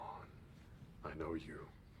know you.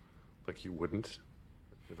 Like you wouldn't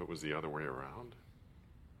if it was the other way around.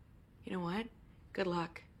 You know what? Good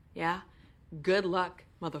luck, yeah? Good luck,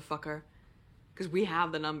 motherfucker. Because we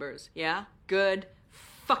have the numbers, yeah? Good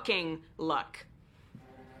fucking luck.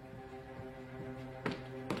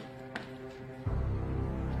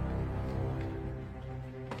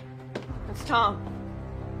 It's Tom.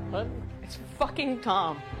 What? It's fucking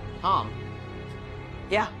Tom. Tom?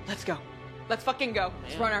 Yeah, let's go. Let's fucking go.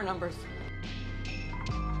 Let's run our numbers.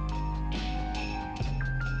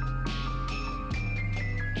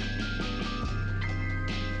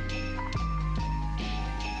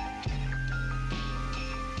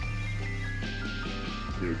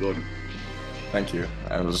 You're good. Thank you.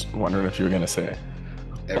 I was wondering if you were going to say.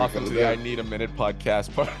 Welcome to the I Need a Minute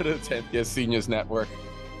podcast, part of the 10th Year Seniors Network.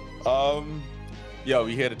 We're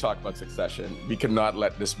here to talk about Succession. We cannot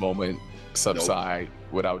let this moment subside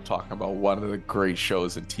without talking about one of the great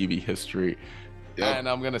shows in TV history. Yep. And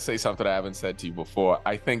I'm going to say something I haven't said to you before.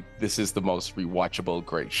 I think this is the most rewatchable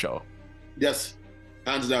great show. Yes,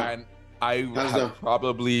 hands down. And I have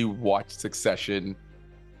probably watched Succession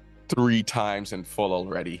 3 times in full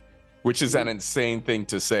already, which is an insane thing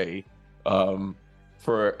to say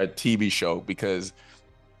for a TV show, because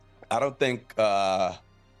I don't think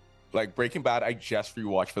like Breaking Bad I just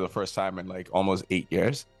rewatched for the first time in like almost 8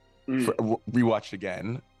 years. Rewatched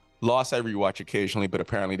again. Lost I rewatch occasionally, but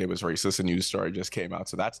apparently there was racist. A news story just came out,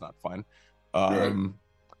 so that's not fun.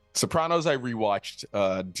 Sopranos I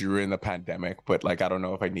rewatched during the pandemic, but like I don't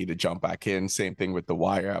know if I need to jump back in. Same thing with The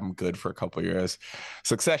Wire. I'm good for a couple of years.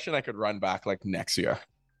 Succession I could run back like next year.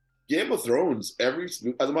 Game of Thrones, as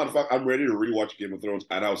a matter of fact, I'm ready to rewatch Game of Thrones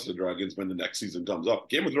and House of the Dragons when the next season comes up.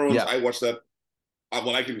 Game of Thrones, I watched that.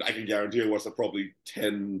 Well, I can guarantee I watched that probably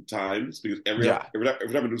 10 times, because every time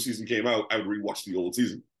a new season came out, I would rewatch the old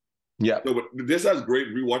season. Yeah. No, but this has great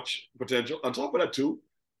rewatch potential. On top of that, too,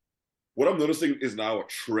 what I'm noticing is now a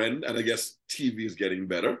trend, and I guess TV is getting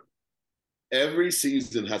better. Every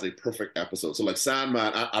season has a perfect episode. So, like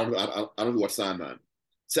Sandman, I don't know what Sandman.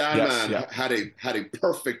 Sandman had a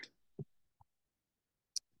perfect.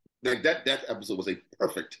 Like that episode was a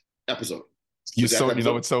perfect episode. You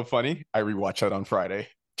know what's so funny? I rewatched that on Friday.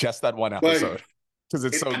 Just that one episode. Because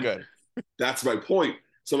it's so good. That's my point.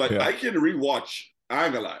 So like I can rewatch, I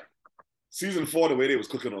ain't gonna lie, season 4, the way they was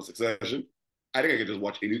cooking on Succession, I think I could just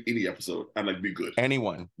watch any episode and like be good.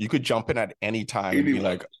 Anyone. You could jump in at any time and be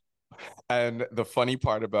like. And the funny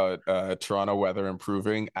part about Toronto weather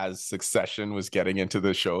improving as Succession was getting into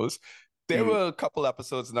the shows, there were a couple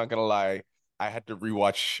episodes, not gonna lie, I had to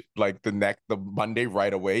rewatch like the Monday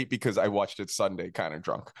right away because I watched it Sunday kind of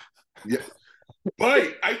drunk. Yeah.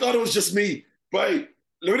 But I thought it was just me. But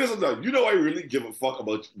let me tell you something. You know, I really give a fuck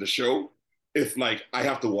about the show if like I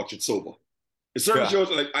have to watch it sober. In certain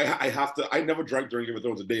shows, like I have to. I never drank during Game of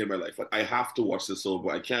Thrones a day in my life. Like I have to watch this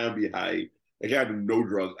sober. I can't be high. I can't do no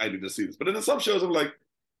drugs. I need to see this. But then in some shows, I'm like,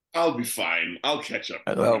 I'll be fine. I'll catch up.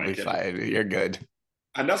 I'll be fine. You're good.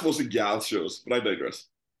 And that's mostly gal shows. But I digress.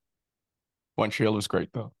 One Tree Hill was great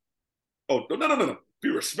though. Oh no! Be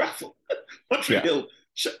respectful. One Tree Hill.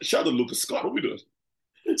 Shout out to Lucas Scott. What we doing?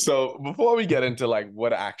 So before we get into like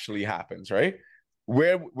what actually happens, right?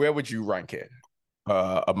 Where would you rank it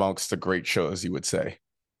amongst the great shows? You would say,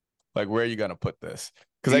 like, where are you gonna put this?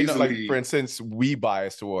 Because I know, like, for instance, we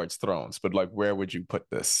bias towards Thrones, but like, where would you put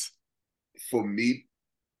this? For me,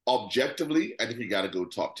 objectively, I think you got to go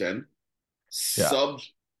top 10.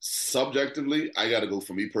 Subjectively, I got to go,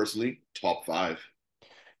 for me personally, top 5.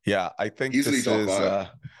 Yeah, I think easily top 5.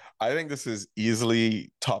 I think this is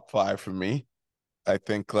easily top 5 for me. I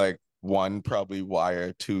think like 1 probably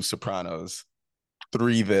Wire, 2 Sopranos,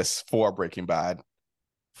 3 this, 4 Breaking Bad,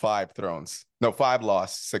 5 Thrones. No, 5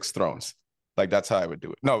 Lost, 6 Thrones. Like that's how I would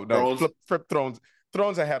do it. No, flip Thrones.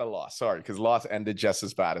 Thrones I had a Lost, sorry, because Lost ended just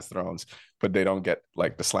as bad as Thrones, but they don't get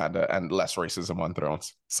like the slander and less racism on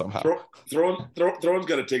Thrones somehow. Thrones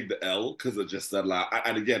got to take the L because of just that.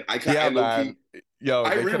 And again, I can't. I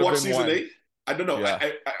rewatched season 8. I don't know. Yeah.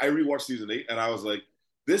 I rewatched season 8, and I was like,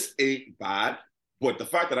 this ain't bad. But the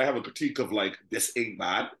fact that I have a critique of like this ain't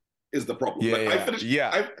bad is the problem.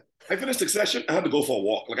 I finished Succession. I had to go for a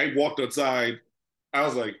walk. Like I walked outside. I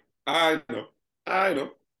was like, I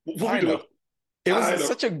know. What we doing? It was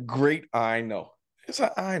such a great I know. It's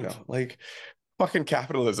a I know. Like fucking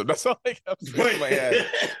capitalism. That's all I kept in my head.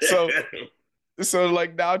 So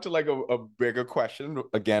like now to like a bigger question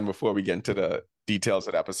again before we get into the details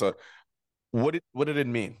of the episode. What did it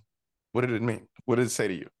mean? What did it mean? What did it say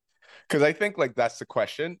to you? Because I think like that's the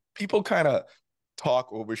question. People kind of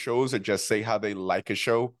talk over shows or just say how they like a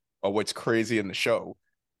show or what's crazy in the show,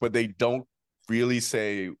 but they don't really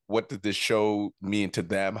say, what did this show mean to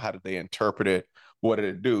them? How did they interpret it? What did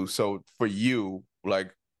it do? So for you,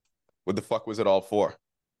 like, what the fuck was it all for?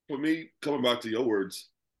 For me, coming back to your words,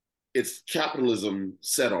 it's capitalism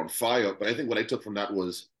set on fire. But I think what I took from that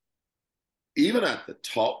was, even at the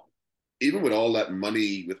top, even with all that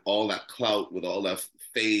money, with all that clout, with all that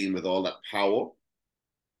fame, with all that power,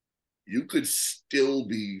 you could still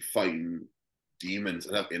be fighting demons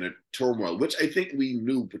and have inner turmoil, which I think we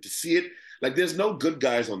knew. But to see it, like, there's no good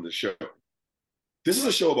guys on the show. This is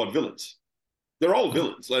a show about villains. They're all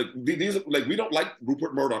villains. Like, these, like, we don't like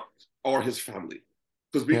Rupert Murdoch or his family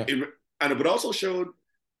because but also showed.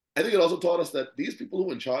 I think it also taught us that these people who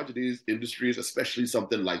are in charge of these industries, especially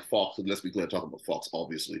something like Fox, and let's be clear, talking about Fox,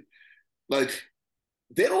 obviously, like,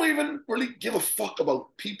 they don't even really give a fuck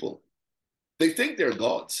about people. They think they're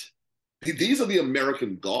gods. These are the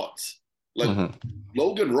American gods. Like,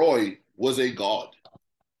 Logan Roy was a god.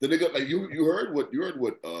 Then they got, like, you heard what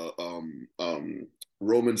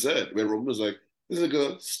Roman said, where Roman was like, this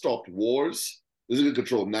nigga stopped wars. This nigga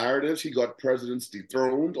controlled narratives. He got presidents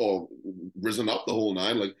dethroned or risen up the whole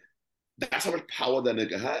nine. Like, that's how much power that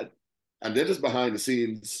nigga had. And they're just behind the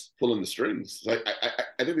scenes pulling the strings. Like,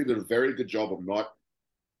 I think they did a very good job of not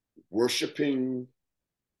worshiping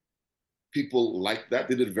people like that.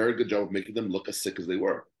 They did a very good job of making them look as sick as they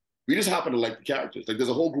were. We just happen to like the characters. Like, there's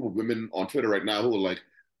a whole group of women on Twitter right now who are like,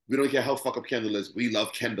 we don't care how fuck up Kendall is. We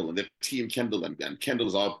love Kendall, and they're team Kendall, and Kendall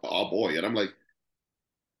is our boy. And I'm like,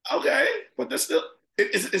 okay, but that's still,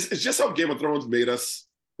 it's just how Game of Thrones made us,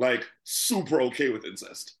 like, super okay with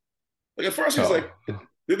incest. Like, at first he was like,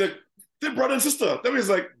 they're brother and sister. Then he's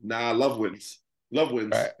like, nah, love wins. Love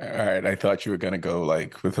wins. All right. I thought you were gonna go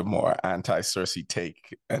like with a more anti-Cersei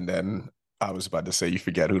take, and then I was about to say you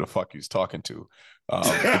forget who the fuck you was talking to,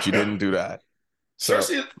 but you didn't do that. So,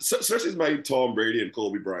 Cersei's my Tom Brady and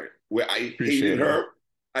Kobe Bryant, where I hated her.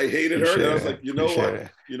 I hated her, and I was like, you know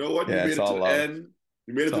what? You know what? Yeah, you made it to the end.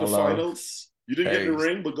 You made it to the finals. You didn't get the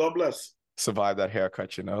ring, but God bless. Survive that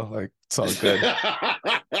haircut, you know? Like, it's all good.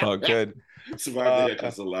 It's all good. Survive the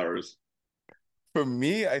haircut's hilarious. For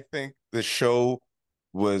me, I think the show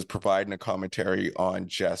was providing a commentary on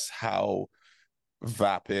just how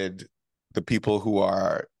vapid the people who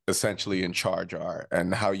are essentially in charge are,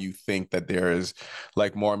 and how you think that there is,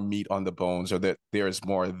 like, more meat on the bones, or that there's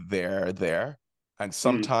more there. And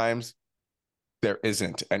sometimes there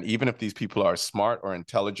isn't. And even if these people are smart or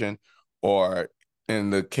intelligent, or in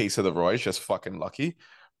the case of the Roys, just fucking lucky,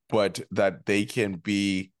 but that they can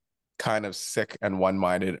be kind of sick and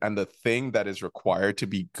one-minded. And the thing that is required to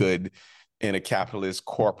be good in a capitalist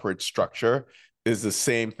corporate structure is the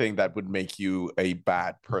same thing that would make you a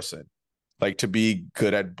bad person. Like, to be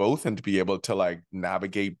good at both and to be able to, like,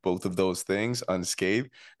 navigate both of those things unscathed.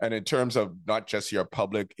 And in terms of not just your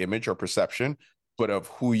public image or perception, but of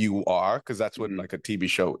who you are, because that's what like a TV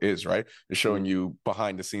show is, right? It's showing you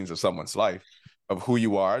behind the scenes of someone's life, of who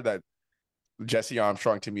you are. That Jesse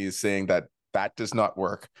Armstrong to me is saying that does not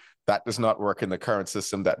work. That does not work in the current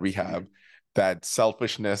system that we have. That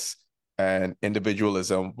selfishness and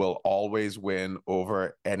individualism will always win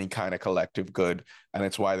over any kind of collective good. And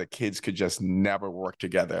it's why the kids could just never work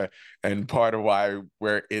together. And part of why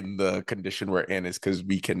we're in the condition we're in is because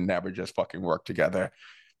we can never just fucking work together.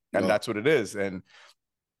 And that's what it is. And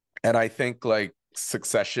I think, like,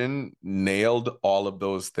 Succession nailed all of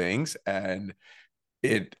those things, and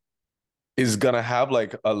it is gonna have,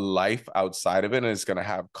 like, a life outside of it, and it's gonna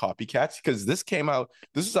have copycats, because this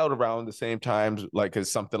is out around the same time, like,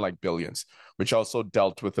 as something like Billions, which also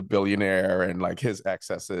dealt with a billionaire and, like, his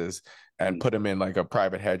excesses, and put him in, like, a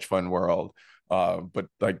private hedge fund world, but,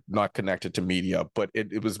 like, not connected to media. But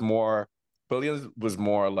it was more, Billions was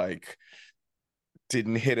more like,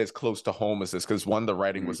 didn't hit as close to home as this, because one, the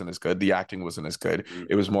writing wasn't as good, the acting wasn't as good,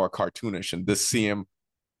 it was more cartoonish, and this seemed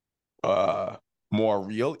more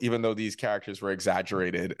real, even though these characters were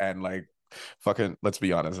exaggerated. And, like, fucking, let's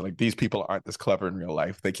be honest, like, these people aren't this clever in real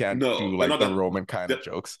life. They can't do, like, the Roman kind of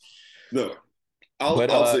jokes. No, I'll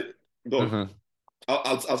say, go.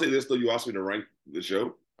 I'll say this though. You asked me to rank the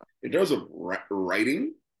show in terms of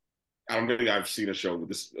writing. I don't think I've seen a show with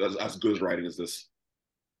this as good as writing as this.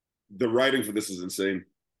 The writing for this is insane.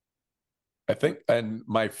 I think, and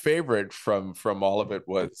my favorite from all of it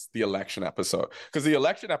was the election episode, because the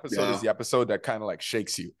election episode is the episode that kind of, like,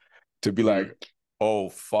 shakes you to be like, oh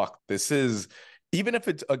fuck, this is, even if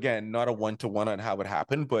it's, again, not a one-to-one on how it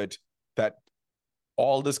happened, but that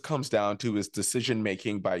all this comes down to is decision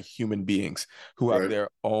making by human beings who have their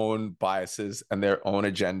own biases and their own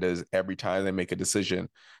agendas every time they make a decision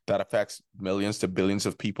that affects millions to billions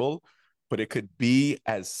of people. But it could be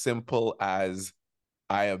as simple as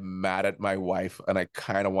I am mad at my wife and I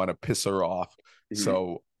kind of want to piss her off.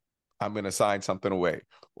 So I'm going to sign something away.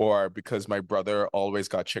 Or because my brother always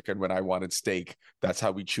got chicken when I wanted steak, that's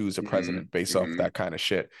how we choose a president based off that kind of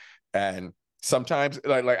shit. And sometimes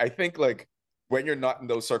like I think like when you're not in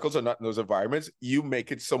those circles or not in those environments, you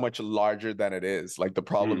make it so much larger than it is. Like the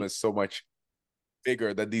problem is so much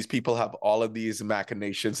bigger that these people have all of these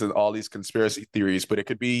machinations and all these conspiracy theories, but it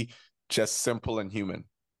could be just simple and human.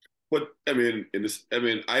 But I mean,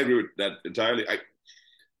 I agree with that entirely.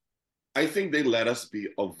 I think they let us be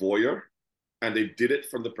a voyeur, and they did it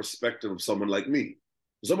from the perspective of someone like me.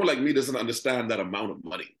 Someone like me doesn't understand that amount of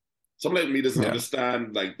money. Someone like me doesn't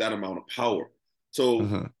understand like that amount of power.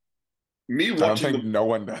 So me watching no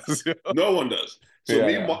one does. No one does.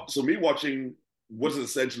 So me watching what's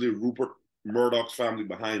essentially Rupert Murdoch's family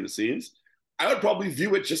behind the scenes, I would probably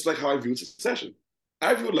view it just like how I view Succession.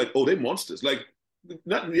 I view it like, oh, they monsters. Like, the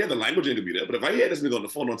language ain't gonna be there, but if I hear this nigga on the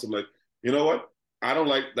phone once, I'm like, you know what? I don't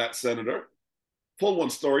like that senator. Pull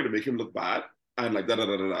one story to make him look bad, and like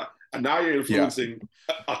da. And now you're influencing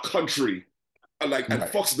a country, and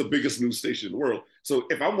Fox is the biggest news station in the world. So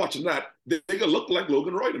if I'm watching that, they gonna look like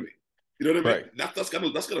Logan Roy to me. You know what I mean? Right. That's gonna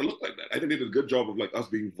look like that. I think they did a good job of like us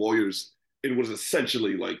being voyeurs in what is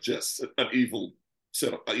essentially like just an evil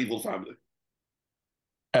setup, an evil family.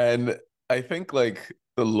 And I think like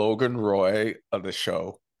the Logan Roy of the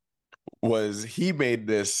show he made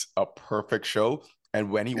this a perfect show.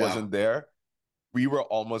 And when he wasn't there, we were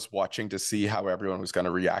almost watching to see how everyone was going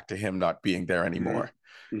to react to him not being there anymore.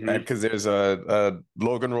 And because there's a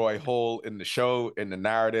Logan Roy hole in the show, in the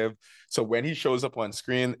narrative. So when he shows up on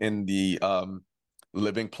screen in the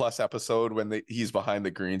Living Plus episode, when he's behind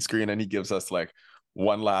the green screen and he gives us like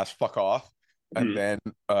one last fuck off. And then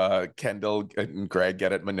Kendall and Greg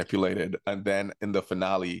get it manipulated. And then in the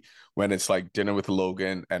finale, when it's like dinner with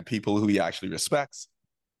Logan and people who he actually respects,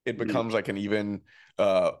 it becomes like an even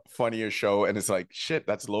funnier show. And it's like, shit,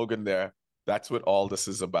 that's Logan there. That's what all this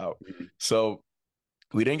is about. So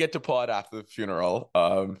we didn't get to pod after the funeral,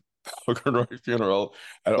 Logan Roy funeral.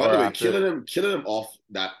 By the way, killing him off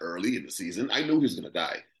that early in the season, I knew he was going to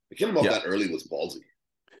die. But killing him off that early was ballsy.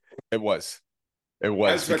 It was. I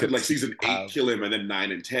expected like season 8 kill him, and then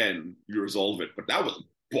 9 and 10 you resolve it, but that was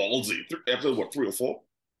ballsy. Episode 3 or 4?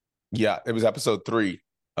 Yeah, it was episode 3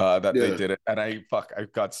 that they did it, and I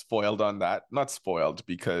got spoiled on that. Not spoiled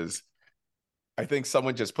because I think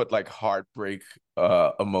someone just put like heartbreak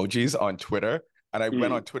emojis on Twitter, and I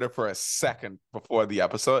went on Twitter for a second before the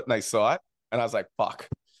episode, and I saw it, and I was like, "Fuck."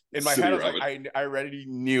 In my head, I was like, I already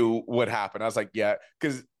knew what happened. I was like, yeah,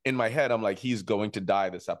 because in my head, I'm like, he's going to die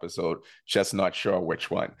this episode, just not sure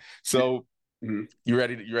which one. So you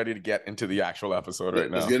ready to get into the actual episode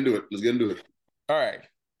right now? Let's get into it. All right.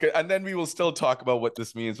 And then we will still talk about what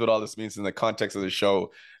all this means in the context of the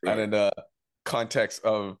show and in the context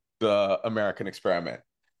of the American experiment.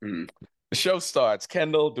 The show starts,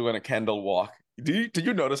 Kendall doing a Kendall walk. Did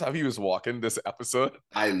you notice how he was walking this episode?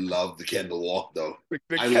 I love the Kendall walk, though.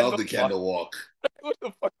 I love the Kendall walk. What the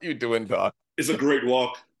fuck are you doing, dog? It's a great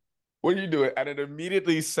walk. What are you doing? And it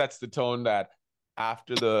immediately sets the tone that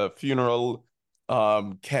after the funeral,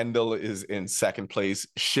 Kendall is in second place.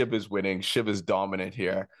 Shiv is winning. Shiv is dominant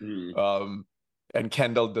here. And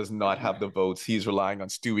Kendall does not have the votes. He's relying on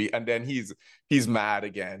Stewie. And then he's mad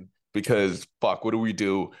again because, fuck, what do we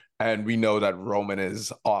do? And we know that Roman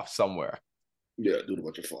is off somewhere. Yeah, doing a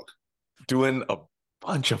bunch of fuck. Doing a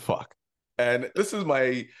bunch of fuck. And this is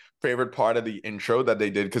my favorite part of the intro that they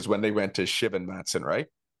did, because when they went to Shiv and Mattson, right?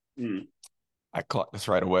 I caught this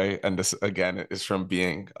right away. And this, again, is from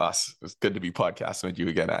being us. It's good to be podcasting with you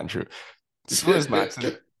again, Andrew. As soon as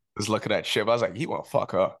Mattson is looking at Shiv, I was like, he won't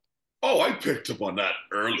fuck her. Oh, I picked up on that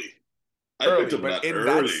early.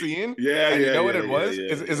 That scene, you know what it was?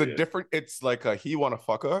 Is a different, it's like he want to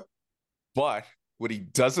fuck her, but what he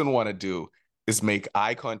doesn't want to do is make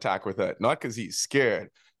eye contact with her, not because he's scared,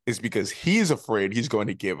 it's because he's afraid he's going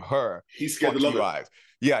to give her. He's scared to love it. Eyes.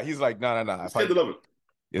 Yeah, he's like, no. He's scared to love it.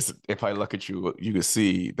 Yes, if I look at you, you can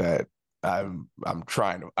see that I'm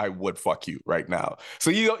trying to. I would fuck you right now. So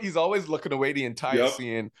he's always looking away the entire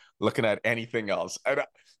scene, looking at anything else. And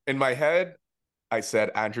in my head, I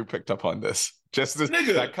said Andrew picked up on this, just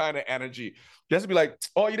that kind of energy. Just to be like,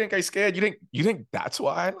 oh, you think I'm scared? You think that's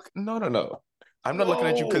why? No. I'm not looking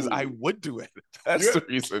at you because I would do it. That's the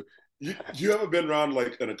reason. You ever been around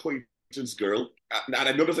like an acquaintance girl? And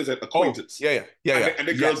I noticed I said acquaintance. Yeah. And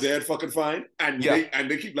the girl's dead fucking fine. And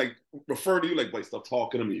they keep like referring to you like, boy, stop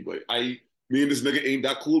talking to me. But me and this nigga ain't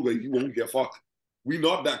that cool, but you won't get fucked. We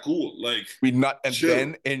not that cool. Like we not. And chill.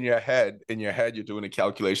 then in your head, you're doing a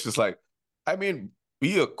calculation. It's like, I mean,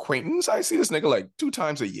 we acquaintance? I see this nigga like 2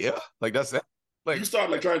 times a year. Like that's it. Like you start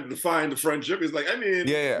like trying to define the friendship. It's like, I mean,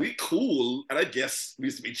 yeah. we cool, and I guess we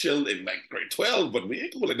used to be chill in like grade 12, but we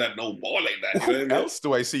ain't cool like that no more like that. You know Who else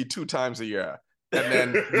do I see 2 times a year?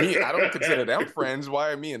 And then me, I don't consider them friends. Why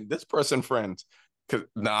are me and this person friends? Cause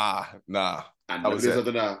nah. And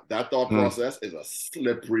that thought process is a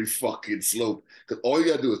slippery fucking slope. Because all you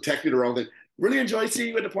gotta do is text me the wrong thing. Really enjoy seeing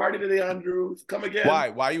you at the party today, Andrew. Come again.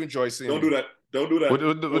 Why you enjoy seeing Don't me? Do that. Don't do that. What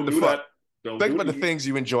don't the do fuck? That. Don't Think do about the things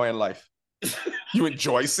you enjoy in life. You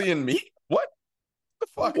enjoy seeing me? What the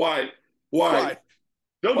fuck? Why?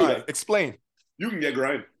 Don't do that. Explain. You can get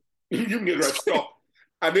grind. You can get grind. Stop.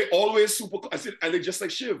 And they always super. I said, and they just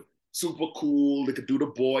like Shiv, super cool. They could do the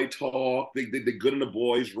boy talk. They're good in the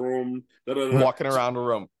boys' room. Walking around the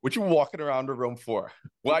room. What you walking around the room for?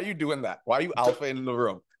 Why are you doing that? Why are you alpha in the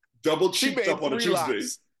room? Double cheeked up on a Tuesday.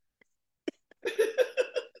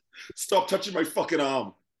 Stop touching my fucking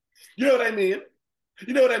arm. You know what I mean?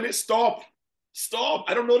 Stop.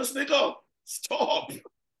 I don't know this nigga. Stop.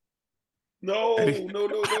 No. I don't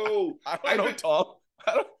know Tom.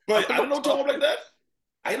 I don't know Tom like that.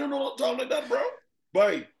 I don't know Tom like that, bro.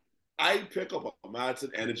 But I pick up a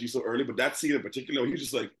Madsen energy so early, but that scene in particular, he's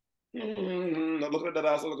just like, looking at that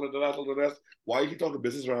ass, looking at that ass. Why are you talking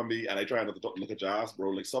business around me? And I try not to look at your ass,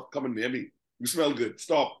 bro. Like, stop coming near me. You smell good.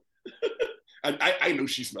 Stop. And I know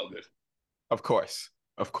she smelled good. Of course.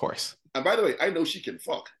 And by the way, I know she can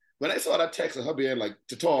fuck. When I saw that text of her being like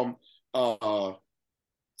to Tom,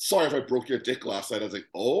 sorry if I broke your dick last night, I was like,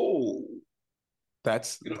 oh.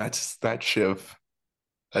 That's Shiv.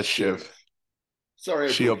 That's Shiv.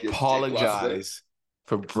 Sorry, she apologized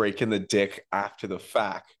for breaking the dick after the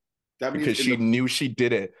fact. That means because she knew she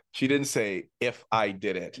did it. She didn't say, if I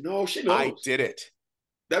did it. No, she knows. I did it.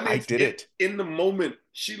 That means I did it. In the moment,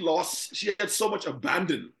 she had so much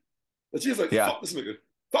abandon that she was like, fuck this nigga.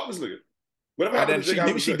 Whatever happened, and then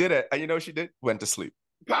she knew she did it. And you know what she did? Went to sleep.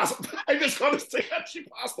 I just want to say that she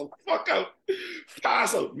passed the fuck out.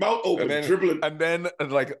 Pass out, mouth open, dribbling. And then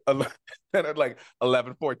at like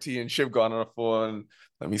 11:14, Shiv gone on the phone.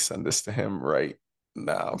 Let me send this to him right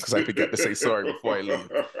now because I forget to say sorry before I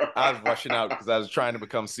leave. I was rushing out because I was trying to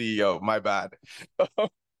become CEO. My bad.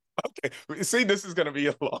 Okay, see, this is going to be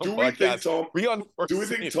a long podcast. Do we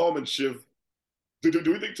think Tom and Shiv? Do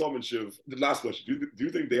we think Tom and Shiv? The last question. Do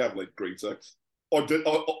you think they have like great sex, or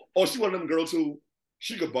she one of them girls who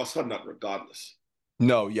she could bust her nut regardless?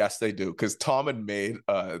 No, yes, they do. Because Tom had made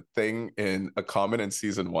a thing in a comment in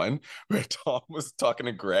season 1 where Tom was talking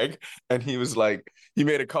to Greg and he was like, he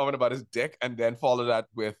made a comment about his dick and then followed that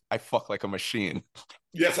with, I fuck like a machine.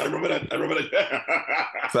 Yes, I remember that.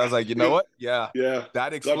 So I was like, you know what? Yeah. Yeah.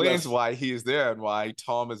 That explains why he's there and why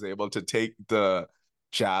Tom is able to take the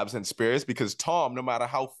jabs and spears, because Tom, no matter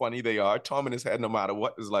how funny they are, Tom in his head, no matter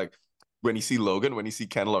what, is like, when you see Logan, when you see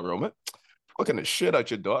Kendall or Roman, fucking the shit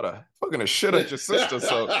out your daughter, fucking the shit out your sister.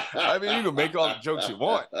 So I mean, you can make all the jokes you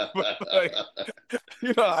want, but like,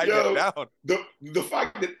 you know, I get down. The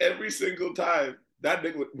fact that every single time that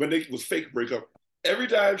nigga, when they was fake breakup, every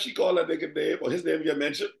time she called that nigga name or his name get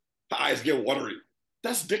mentioned, her eyes get watery.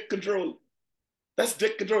 That's dick control.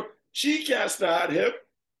 She can't stand him,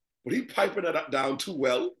 but he piping that down too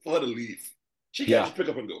well for her to leave. She can't just pick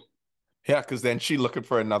up and go. Yeah, because then she looking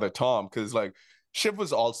for another Tom. Because like Shiv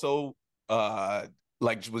was also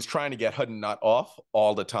like was trying to get her nut off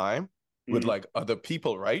all the time with like other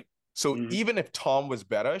people, right? So even if Tom was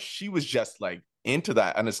better, she was just like into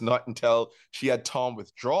that. And it's not until she had Tom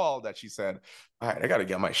withdrawal that she said, all right, I gotta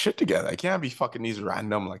get my shit together. I can't be fucking these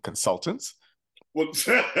random like consultants. Well,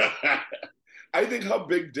 I think her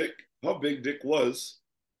big dick was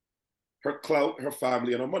her clout, her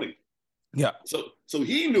family, and her money. Yeah. So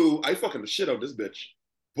he knew I fucking the shit out of this bitch,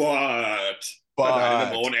 but I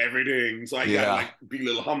didn't own everything, so I gotta like be a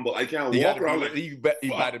little humble. I can't walk around like you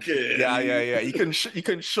better. Yeah. You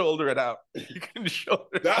can shoulder it out. You can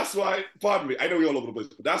shoulder. That's why. Pardon me. I know we're all over the place,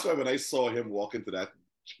 but that's why when I saw him walk into that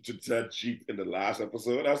Jeep in the last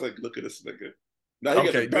episode, I was like, look at this nigga. Now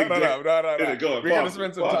okay, no. We're gonna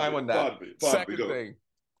spend some time on that. Second thing,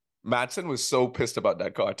 Madsen was so pissed about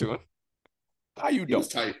that cartoon. How you He was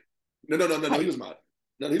tight. No. He was mad.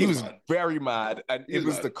 No, he was mad. Very mad. And it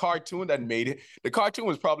was the cartoon that made it. The cartoon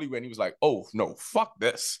was probably when he was like, oh, no, fuck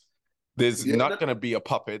this. There's not going to be a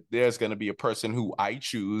puppet. There's going to be a person who I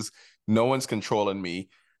choose. No one's controlling me.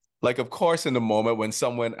 Like, of course, in the moment when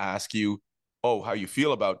someone asks you, oh, how you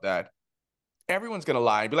feel about that? Everyone's going to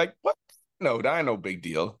lie and be like, what? No, that ain't no big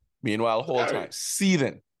deal. Meanwhile, the whole time,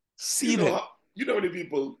 seething. You know how many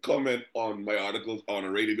people comment on my articles on the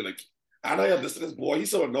radio, be like, I know you listen to this boy,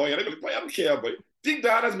 he's so annoying. And I be like, boy, I don't care, but deep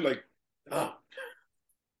down, I'd be like,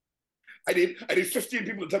 I need 15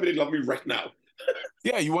 people to tell me they love me right now.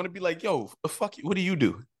 Yeah, you want to be like, yo, fuck you. What do you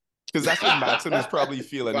do? Because that's what Madsen was probably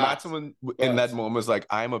feeling. Madsen in that moment was like,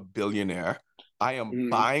 I'm a billionaire. I am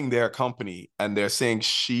buying their company, and they're saying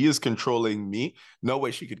she is controlling me. No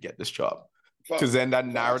way she could get this job. Because then that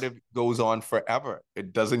narrative goes on forever.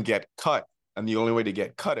 It doesn't get cut. And the only way to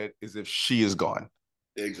get cut it is if she is gone.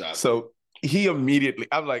 Exactly. So he immediately,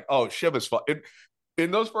 I'm like, oh, Shiv is fucked.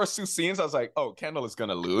 In those first two scenes, I was like, oh, Kendall is going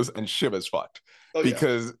to lose and Shiv is fucked.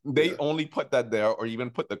 Because they only put that there, or even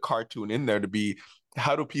put the cartoon in there to be,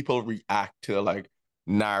 how do people react to like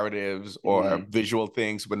narratives or visual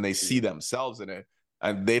things when they see themselves in it?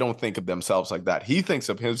 And they don't think of themselves like that. He thinks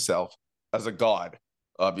of himself as a god,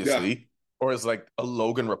 obviously, or as like a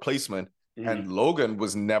Logan replacement. And Logan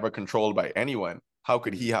was never controlled by anyone. How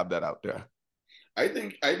could he have that out there? I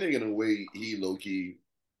think in a way he low-key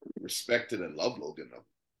respected and loved Logan though.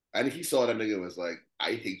 I think he saw that nigga was like,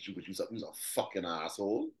 I hate you, but you're a fucking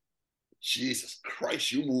asshole. Jesus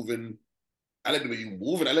Christ, you moving. I like the way you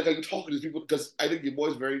moving. I like how you talking to these people, because I think your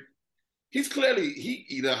boy's he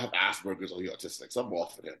either have Asperger's or he's autistic. Something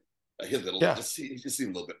off with him. Like his little, he just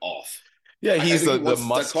seemed a little bit off. Yeah, he's the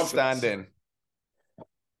must stand in.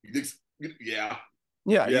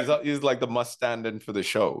 Yeah, he's like the must stand in for the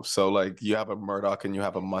show. So like you have a Murdoch and you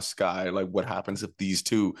have a Musk guy. Like what happens if these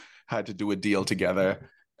two had to do a deal together?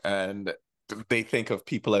 And they think of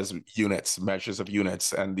people as units, measures of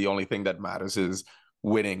units, and the only thing that matters is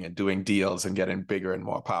winning and doing deals and getting bigger and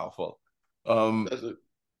more powerful. That's it.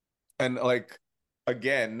 And like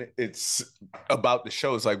again, it's about the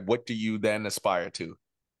shows. Like, what do you then aspire to?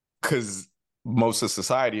 Because most of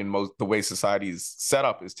society and the way society is set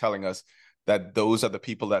up is telling us that those are the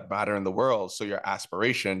people that matter in the world. So your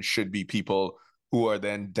aspiration should be people who are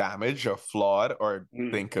then damaged or flawed or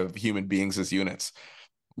think of human beings as units.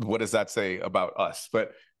 What does that say about us?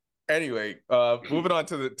 But anyway, moving on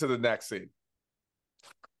to the next scene.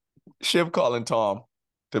 Shiv calling Tom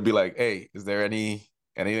to be like, hey, is there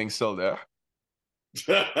anything still there?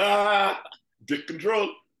 Dick control.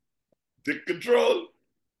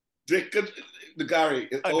 Dakarai.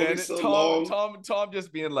 It's only so long. Tom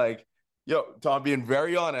just being like, yo, Tom being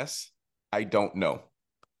very honest, I don't know.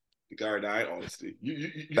 Dakarai died, honestly. You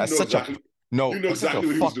that's know such exactly, you know exactly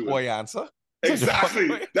what he was doing. Boy answer.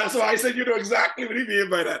 Exactly. That's why I said you know exactly what he mean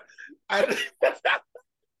by that.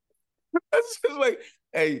 That's just like,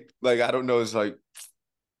 hey, like I don't know. It's like,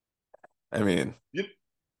 I mean, you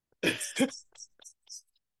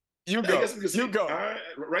go. You go.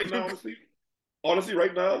 Right now, honestly,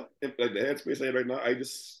 right now, like the headspace I am right now,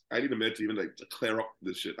 I need a minute to even like to clear up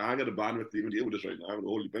this shit. I got a bandwidth to even deal with this right now.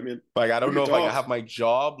 Like I don't know if I have my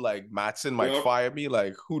job. Like Madsen might fire me.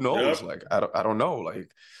 Like who knows? Like I don't know.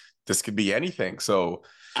 Like this could be anything. So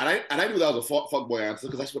and I knew that was a fuck boy answer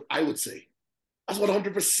because that's what I would say. That's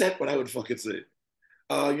 100% what I would fucking say.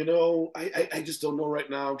 I just don't know right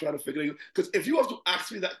now. I'm trying to figure it out. Because if you have to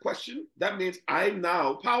ask me that question, that means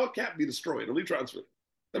power can't be destroyed, only transferred.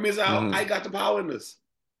 That means I got the power in this.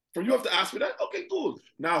 From you have to ask me that, okay, cool.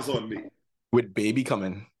 Now it's on me. With baby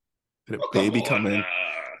coming.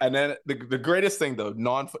 And then the greatest thing though,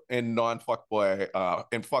 non-fuck boy,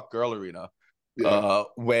 in fuck girl arena,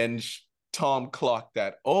 when Tom clocked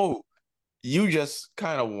that, oh, you just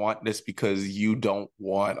kind of want this because you don't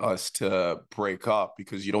want us to break up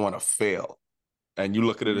because you don't want to fail. And you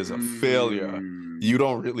look at it as a failure. You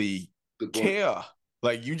don't really care.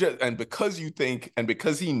 Like you just, and because you think, and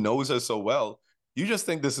because he knows us so well, you just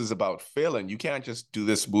think this is about failing. You can't just do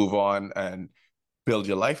this, move on and build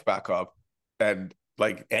your life back up. And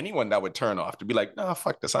like anyone that would turn off to be like, nah,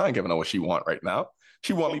 fuck this. I ain't giving her what she want right now.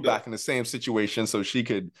 She want me back in the same situation so she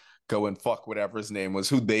could go and fuck whatever his name was,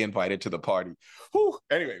 who they invited to the party. Whew.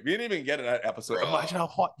 Anyway, we didn't even get in that episode. Bro, imagine how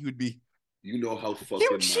hot you would be. You know how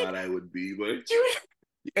fucking mad I would be, but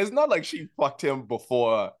it's not like she fucked him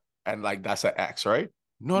before and like that's an ex, right?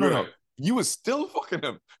 No. You was still fucking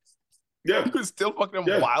him. Yeah. You was still fucking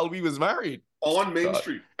him while we was married. On Main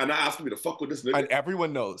Street. And I asked me to fuck with this nigga. And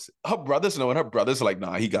everyone knows. Her brothers know, and her brothers are like,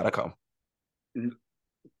 nah, he gotta come.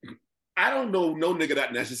 I don't know no nigga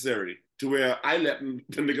that necessary to where I let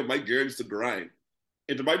the nigga my girls to grind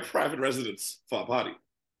into my private residence for a party.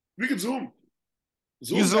 We can Zoom.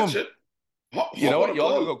 That shit. You know what?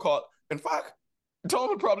 Y'all gonna go call. In fact, Tom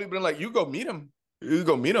would probably been like, you go meet him.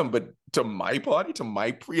 But to my party, to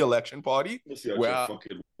my pre-election party, where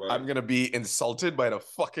I'm gonna be insulted by the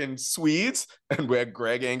fucking Swedes and where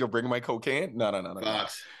Greg ain't gonna bring my cocaine. No.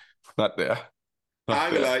 Not there.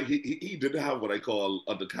 I'm like, he didn't have what I call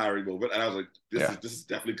a Dakarai moment, and I was like, this is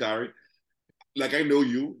definitely Kari. like I know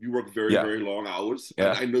you work very, Yeah. very long hours.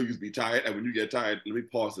 Yeah. And I know you'd be tired. And when you get tired, let me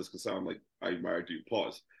pause this because I'm like, I'm married to you.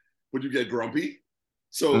 Pause. When you get grumpy.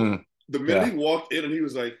 So the minute he walked in and he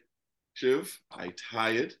was like, Shiv, I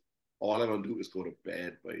tired. All I'm gonna do is go to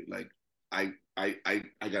bed, babe. Like I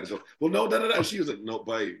gotta go. Well, no. And she was like, no,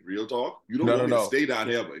 babe, real talk. You don't want me to stay down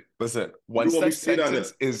here, babe. Listen, once that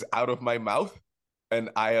sentence is out of my mouth and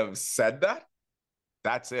I have said that,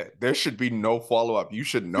 that's it. There should be no follow-up. You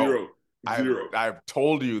should know. Zero. I've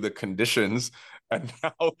told you the conditions, and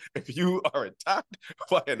now if you are attacked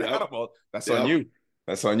by an animal, that's on you.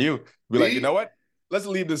 That's on you. Be like, you know what? Let's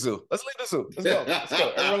leave the zoo. Let's go.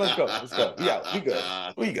 Everyone, let's go.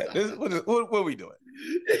 Yeah, we good. What are we doing?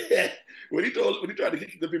 When he tried to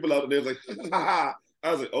kick the people out, and they was like, I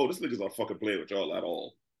was like, oh, this nigga's not fucking playing with y'all at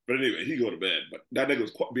all. But anyway, he go to bed. But that nigga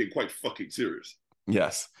was being quite fucking serious.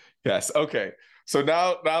 Yes. Okay. So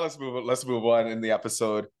now let's move on in the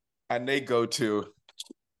episode. And they go to,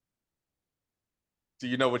 do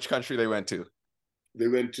you know which country they went to? They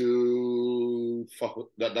went to,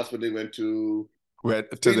 that's when they went to.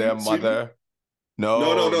 To their mother.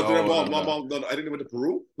 No, to their mom. No, I think they went to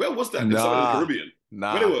Peru. Where was that? Nah, somewhere in the Caribbean.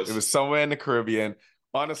 Where it was somewhere in the Caribbean.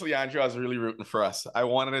 Honestly, Andrew, I was really rooting for us. I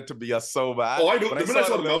wanted it to be us so bad. Oh, I do. When I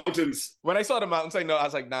saw the mountains. When I saw the mountains, I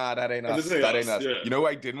was like, nah, that ain't us. That ain't us. Yeah. You know who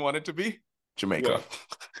I didn't want it to be? Jamaica.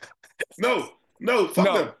 No, fuck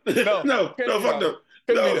them. No, fuck them.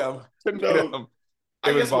 Couldn't be them.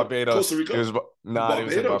 It was Barbados. Costa Rica? It was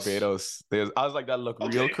in Barbados. I was like, that looked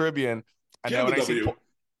real Caribbean. And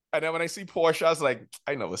then when I see Portia, I was like,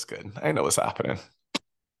 I know what's good. I know what's happening.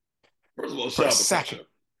 First of all,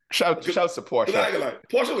 shout to Portia.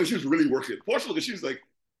 Portia, she was really working. Portia, she was like,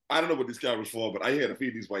 I don't know what these cameras for, but I here to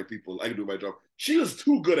feed these white people. I can do my job. She was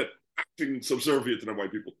too good at acting subservient to them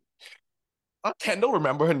white people. Kendall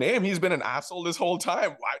remember her name. He's been an asshole this whole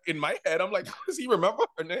time. In my head, I'm like, how does he remember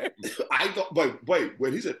her name? I thought, wait,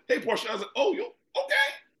 when he said, hey, Portia, I was like, oh, you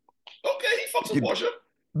okay, he fucks with Portia.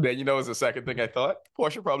 Then you know was the second thing I thought?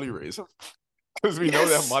 Portia probably raised him. Because we know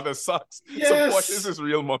their mother sucks. Yes. So Portia's his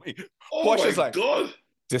real mommy. Oh Portia's my like, God.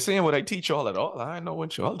 This ain't what I teach y'all at all. I know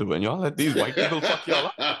what y'all doing. Y'all let these white people fuck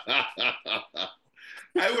y'all up.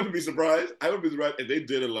 I wouldn't be surprised if they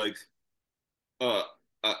did an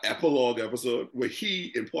epilogue episode where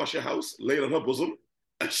he in Portia house laid on her bosom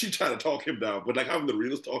and she trying to talk him down, but like having the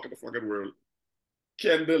realest talk in the fucking world.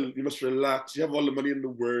 Kendall, you must relax. You have all the money in the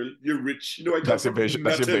world. You're rich. You know that's your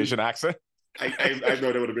Bayesian accent. I have no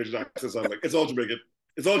idea what a Bayesian accent sounds like. It's all Jamaican.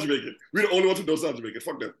 We're the only ones who don't sound Jamaican.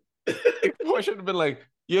 Fuck them. Portia should have been like,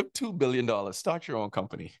 you have $2 billion. Start your own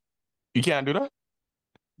company. You can't do that?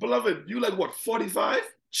 Beloved, you like what, 45?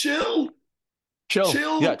 Chill.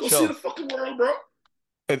 Yeah, Go see the fucking world, bro.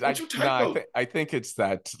 I think it's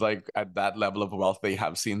that, like, at that level of wealth, they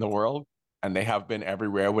have seen the world and they have been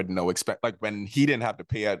everywhere with no expect. Like when he didn't have to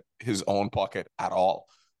pay out his own pocket at all.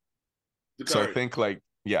 So I think, like,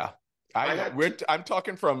 yeah, I'm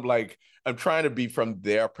talking from like, I'm trying to be from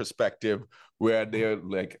their perspective where they're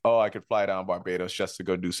like, oh, I could fly down Barbados just to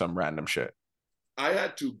go do some random shit. I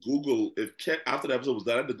had to Google after the episode was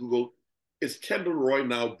done. I had to Google, is Kendall Roy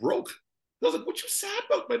now broke? I was like, what you sad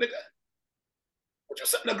about, my nigga? What you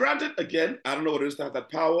said? Now, granted, again, I don't know what it is to have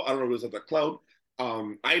that power. I don't know what it is to have that clout.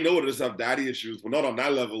 I know what it is to have daddy issues, but not on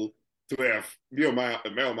that level. To where if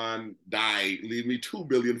mailman die, leave me $2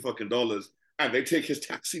 billion fucking dollars, and they take his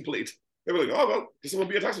taxi plate. They were like, oh well, just want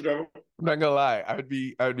to be a taxi driver. I'm not gonna lie, I would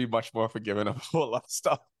be much more forgiving of a whole lot of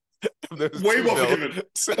stuff. Way more forgiving.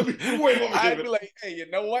 I'd be like, hey,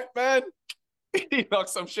 you know what, man? He knocked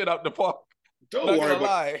some shit out the park. Don't worry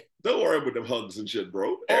about them hugs and shit,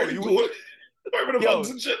 bro. Oh, you would.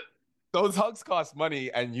 Hugs and shit. Those hugs cost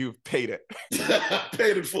money, and you've paid it.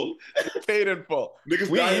 Paid in full. Niggas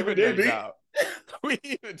we even now. We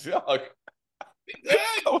even dog.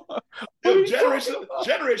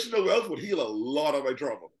 Generational wealth would heal a lot of my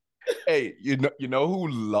trauma. Hey, you know who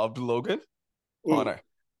loved Logan? Connor.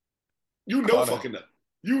 You know Connor. Fucking that.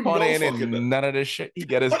 You Connor know fucking that. None of this shit. He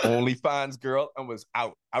get his OnlyFans girl and was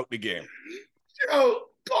out the game. Yo,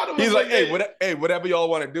 Connor was he's like, hey, whatever y'all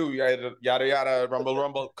want to do, yada,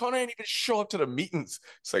 rumble. Connor ain't even show up to the meetings.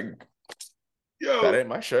 It's like, yo, that ain't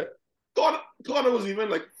my shit. Connor was even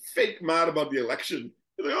like fake mad about the election.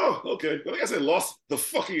 He's like, oh, okay. Well, I guess I lost the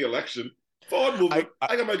fucking election. Forward movement.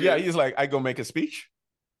 I got my game. Yeah, he's like, I go make a speech.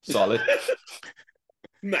 Solid.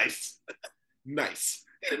 Nice. He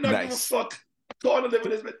did not give a fuck. Connor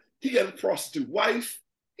living his man. He got a prostitute wife.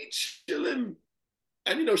 He chilling.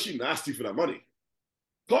 And you know she nasty for that money.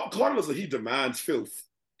 Connor looks like he demands filth.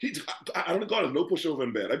 I don't got no pushover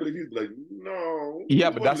in bed. I believe he's like, no. Yeah,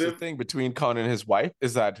 but that's the thing between Con and his wife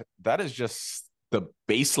is that is just the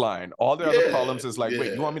baseline. All the other problems is like,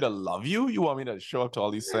 wait, you want me to love you? You want me to show up to all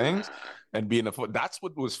these things and be in the foot? That's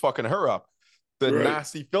what was fucking her up. The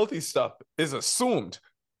nasty, filthy stuff is assumed.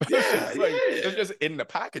 It's just in the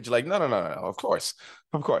package. Like, no. Of course.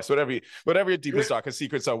 Whatever your deepest, darkest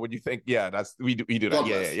secrets are, when you think, we do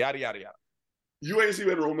that. Yada yada. You ain't see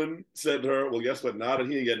when Roman said to her, well, guess what? Now that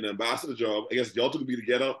he ain't getting an ambassador job, I guess y'all two can be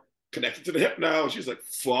together, connected to the hip now. And she's like,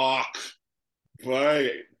 fuck.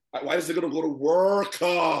 Why is it gonna go to work?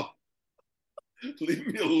 Leave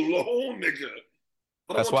me alone, nigga.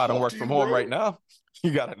 That's why I don't work from home right now. You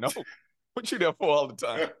gotta know. What you there for all the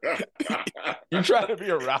time? You trying to be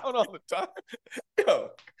around all the time? Yo,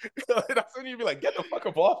 that's when you be like, get the fuck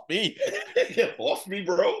up off me. Get off me,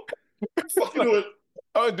 bro. Fuck you doing?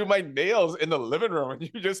 I would do my nails in the living room and you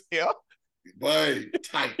just here. Bye.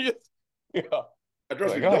 Tight. Yeah. I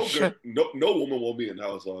trust me, no woman won't be in the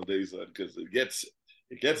house all day, son, because it gets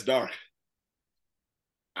dark.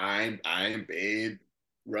 I'm babe,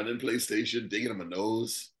 running PlayStation, digging in my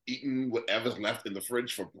nose, eating whatever's left in the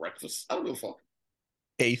fridge for breakfast. I don't give a fuck.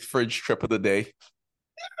 8th fridge trip of the day.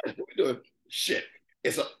 What we doing? Shit.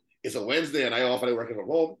 It's a Wednesday and I off and I working from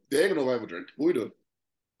home. They ain't gonna know if I have a drink. What we doing?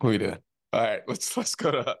 All right, let's go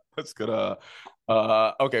to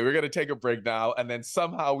okay, we're gonna take a break now, and then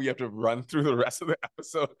somehow we have to run through the rest of the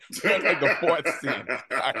episode. Like the 4th scene.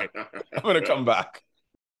 All right, I'm gonna come back.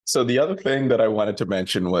 So the other thing that I wanted to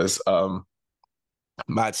mention was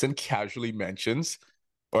Matsson casually mentions,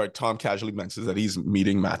 or Tom casually mentions, that he's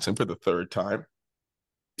meeting Matsson for the 3rd time.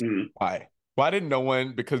 Mm-hmm. Why did no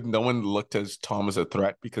one? Because no one looked at Tom as a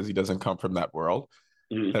threat because he doesn't come from that world.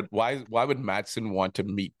 Mm-hmm. That why would Matsson want to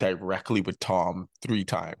meet directly with Tom 3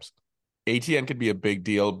 times? ATN could be a big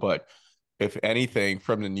deal, but if anything,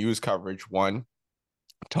 from the news coverage, one,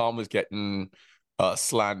 Tom was getting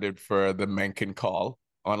slandered for the Mencken call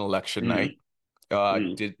on election night.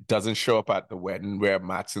 Doesn't show up at the wedding where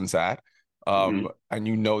Matsson's at. And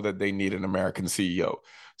you know that they need an American CEO.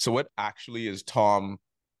 So what actually is Tom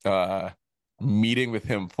meeting with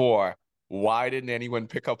him for? Why didn't anyone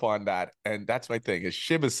pick up on that? And that's my thing, is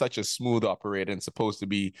Shiv is such a smooth operator and supposed to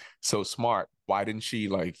be so smart. Why didn't she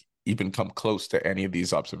even come close to any of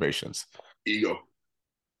these observations? Ego.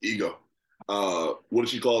 What did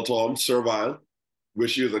she call Tom? Servile. Where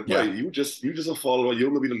she was like, "Hey, you just a follower. You're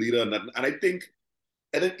gonna be the leader." And I think,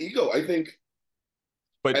 and then ego. I think.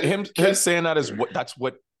 But him saying that is that's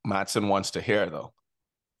what Matsson wants to hear, though.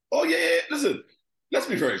 Oh yeah. Listen, let's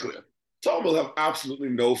be very clear. Tom will have absolutely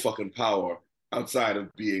no fucking power outside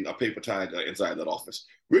of being a paper tiger inside that office.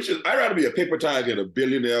 I'd rather be a paper tiger and a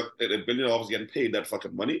billionaire office getting paid that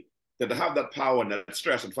fucking money than to have that power and that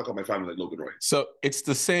stress and fuck up my family like Logan Roy. So it's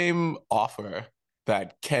the same offer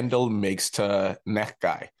that Kendall makes to Neck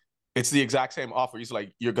Guy. It's the exact same offer. He's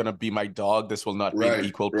like, you're going to be my dog. This will not be an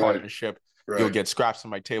equal partnership. You'll get scraps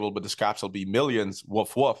on my table, but the scraps will be millions.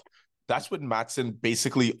 Woof, woof. That's what Matsson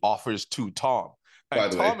basically offers to Tom.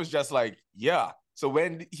 And Tom is just like, yeah. So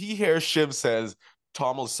when he hears Shiv says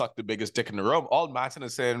Tom will suck the biggest dick in the room, all Matsson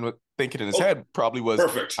is thinking in his head probably was,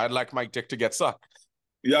 perfect. I'd like my dick to get sucked.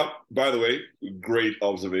 Yeah. By the way, great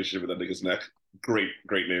observation with that nigga's neck. Great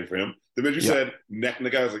name for him. The minute you said neck, and the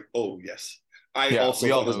guy was like, oh yes. I also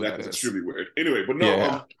thought his neck was extremely weird. Anyway, but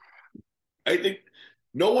no, I think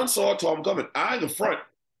no one saw Tom coming. I in the front.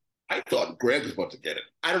 I thought Greg was about to get it.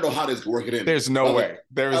 I don't know how this working in. There's no way.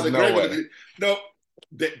 There is no way. No.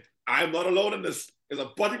 I'm not alone in this. There's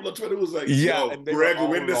a bunch of people on Twitter who's like, and Greg will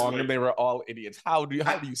win this one. And they were all idiots. How do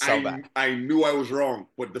you sell that? I knew I was wrong.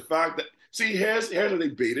 But the fact that, here's how they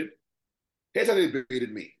baited. Here's how they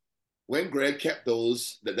baited me. When Greg kept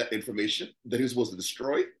that information that he was supposed to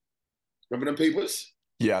destroy, remember them papers?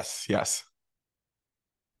 Yes.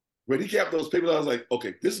 When he kept those papers, I was like,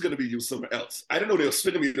 okay, this is going to be used somewhere else. I didn't know they were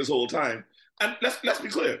spinning me this whole time. And let's be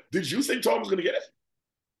clear. Did you think Tom was going to get it?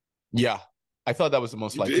 Yeah. I thought that was the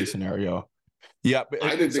most likely scenario. Yeah, but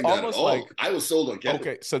I didn't think that at all. I was sold on Kendall.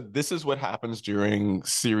 Okay, so this is what happens during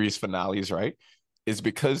series finales, right? Is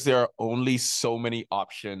because there are only so many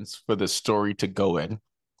options for the story to go in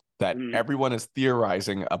that everyone is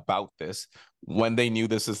theorizing about this. When they knew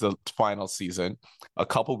this is the final season, a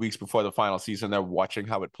couple weeks before the final season, they're watching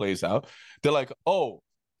how it plays out. They're like, oh,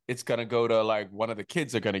 it's going to go to one of the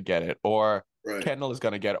kids are going to get it, or Kendall is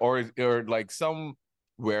going to get it, or some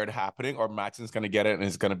weird happening, or Matsson's going to get it and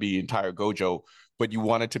it's going to be entire Gojo, but you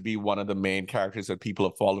want it to be one of the main characters that people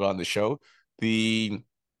have followed on the show. The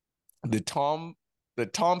Tom the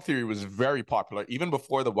Tom theory was very popular even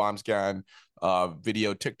before the Wamsgan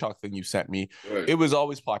video TikTok thing you sent me. Right. It was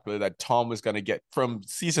always popular that Tom was going to get from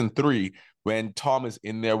season 3 when Tom is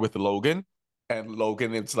in there with Logan, and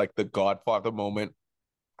Logan, it's like the Godfather moment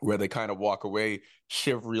where they kind of walk away.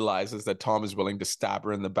 Shiv realizes that Tom is willing to stab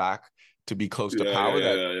her in the back to be close to power.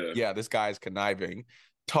 This guy is conniving.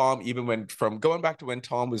 Tom even went from going back to when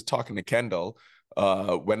Tom was talking to Kendall,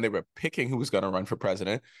 when they were picking who was going to run for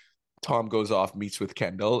president. Tom goes off, meets with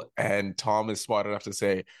Kendall, and Tom is smart enough to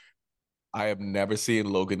say, I have never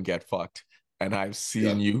seen Logan get fucked, and I've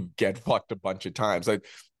seen you get fucked a bunch of times. Like,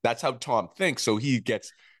 that's how Tom thinks. So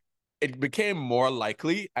it became more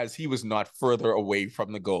likely as he was not further away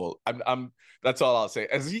from the goal. That's all I'll say.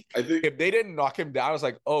 I think if they didn't knock him down, I was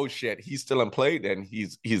like, oh shit, he's still in play, then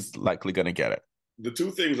he's likely gonna get it. The two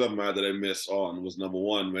things I'm mad that I missed on was, number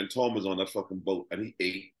one, when Tom was on that fucking boat and he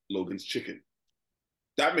ate Logan's chicken.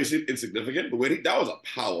 That makes it insignificant, but that was a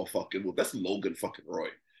power fucking move. That's Logan fucking Roy.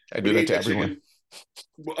 I do that to everyone.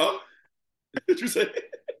 What did you say?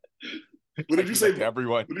 What did you say to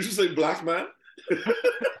everyone? What did you say, black man?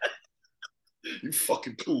 You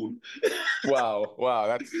fucking coon.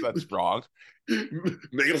 Wow, that's wrong.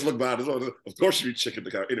 Making us look bad. Of course you eat chicken.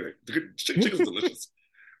 Anyway, chicken's delicious.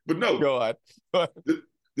 But no. Go on.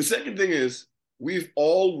 The second thing is, we've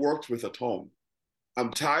all worked with a Tom.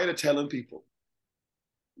 I'm tired of telling people,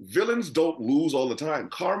 villains don't lose all the time.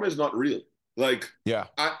 Karma is not real. Like,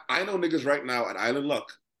 I know niggas right now at Island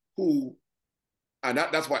Luck who, and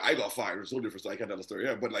that's why I got fired. It's no different, so I can't tell the story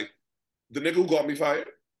here. But like, the nigga who got me fired,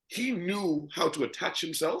 he knew how to attach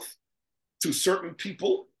himself to certain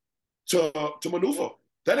people to maneuver.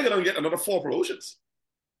 That nigga don't get another 4 promotions.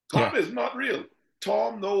 Karma is not real.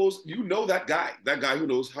 Tom knows, that guy who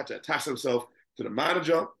knows how to attach himself to the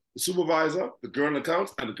manager, the supervisor, the girl in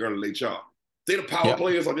accounts, and the girl in HR. They're the power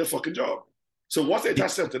players on their fucking job. So once they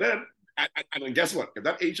attach themselves to them, and then guess what? If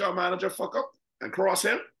that HR manager fuck up and cross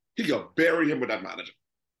him, he can bury him with that manager.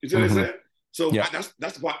 You see what I'm saying? So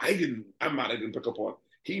that's why I'm mad I didn't pick up on.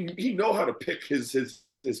 He know how to pick his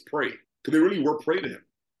prey, because they really were prey to him.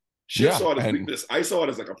 Shiv saw it as weakness. I saw it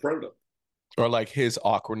as like a predator. Or like his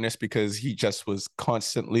awkwardness, because he just was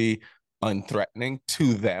constantly unthreatening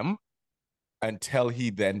to them until he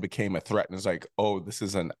then became a threat. And it's like, oh, this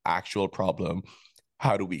is an actual problem.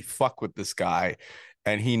 How do we fuck with this guy?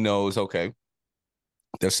 And he knows, okay,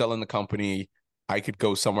 they're selling the company. I could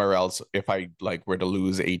go somewhere else if I like were to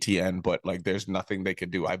lose ATN, but like there's nothing they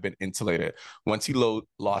could do. I've been insulated. Once he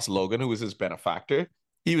lost Logan, who was his benefactor,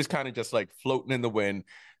 he was kind of just like floating in the wind.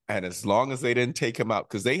 And as long as they didn't take him out,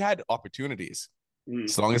 because they had opportunities,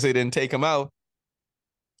 as long as they didn't take him out,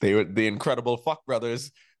 they were the incredible fuck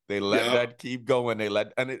brothers. They let that keep going.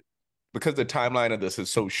 Because the timeline of this is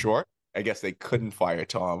so short, I guess they couldn't fire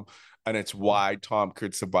Tom. And it's why Tom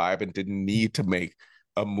could survive and didn't need to make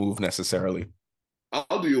a move necessarily.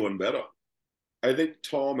 I'll do you one better. I think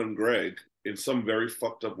Tom and Greg, in some very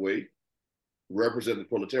fucked up way, represent the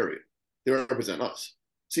proletariat. They represent us.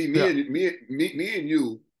 See, me and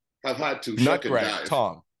you have had to not Greg, dive.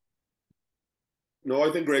 Tom. No,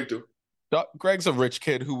 I think Greg too. Greg's a rich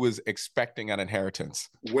kid who was expecting an inheritance.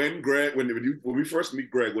 When we first meet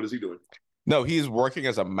Greg, what is he doing? No, he's working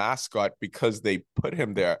as a mascot because they put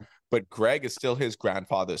him there. But Greg is still his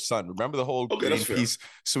grandfather's son. Remember the whole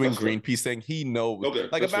Greenpeace thing? He knows.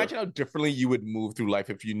 Imagine how differently you would move through life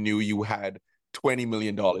if you knew you had $20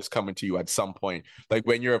 million coming to you at some point. Like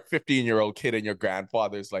when you're a 15-year-old kid and your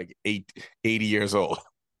grandfather's like 80 years old.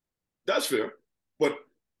 That's fair. But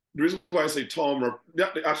the reason why I say Tom,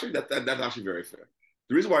 that's actually very fair.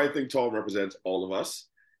 The reason why I think Tom represents all of us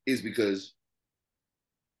is because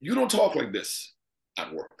you don't talk like this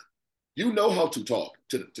at work. You know how to talk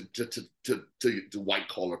to white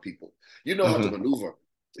collar people. You know how to maneuver.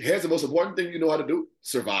 Here's the most important thing you know how to do: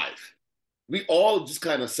 survive. We all just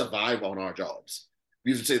kind of survive on our jobs.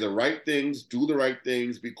 We used to say the right things, do the right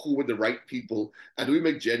things, be cool with the right people. And do we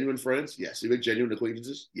make genuine friends? Yes. Do we make genuine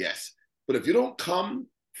acquaintances? Yes. But if you don't come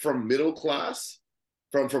from middle class,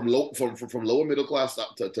 from lower middle class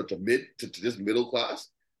to this middle class,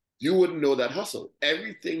 you wouldn't know that hustle.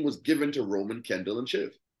 Everything was given to Roman, Kendall, and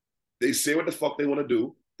Shiv. They say what the fuck they want to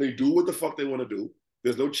do. They do what the fuck they want to do.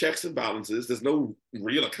 There's no checks and balances. There's no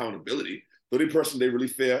real accountability. The only person they really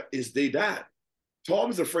fear is their dad. Tom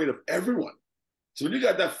is afraid of everyone. So when you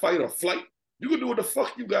got that fight or flight, you can do what the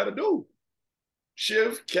fuck you got to do.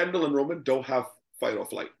 Shiv, Kendall, and Roman don't have fight or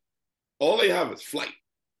flight. All they have is flight.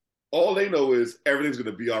 All they know is everything's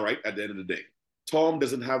going to be all right at the end of the day. Tom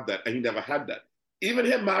doesn't have that, and he never had that. Even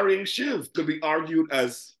him marrying Shiv could be argued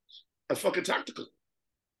as fucking tactical.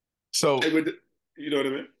 So You know what I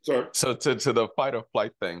mean? Sorry. So to the fight or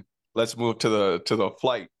flight thing, let's move to the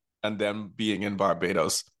flight and them being in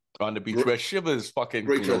Barbados on the beach where Shiv is fucking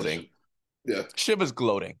great gloating. Transition. Yeah. Shiv is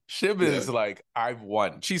gloating. Shiv is like, I've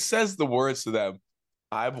won. She says the words to them,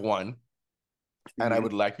 I've won, and I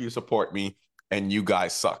would like you to support me, and you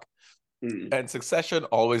guys suck. And Succession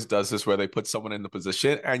always does this where they put someone in the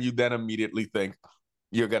position and you then immediately think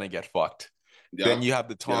you're going to get fucked. Yeah. Then you have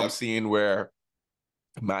the Tom scene where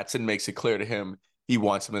Matsson makes it clear to him he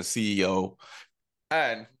wants him as CEO.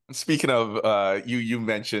 And speaking of, you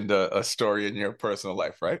mentioned a story in your personal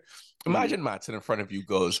life, right? Imagine Matsson in front of you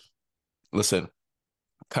goes, listen,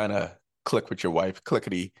 kind of click with your wife,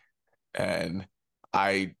 clickety, and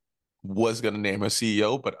I was going to name her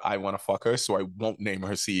CEO, but I want to fuck her, so I won't name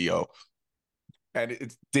her CEO.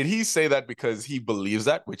 And did he say that because he believes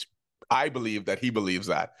that, which I believe that he believes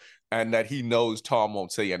that, and that he knows Tom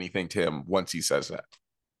won't say anything to him once he says that?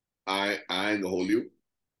 I ain't gonna hold you.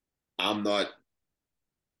 I'm not.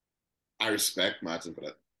 I respect Matsson for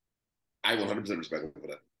that. I 100% respect him for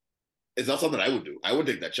that. It's not something I would do. I would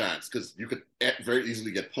take that chance because you could very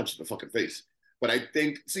easily get punched in the fucking face. But I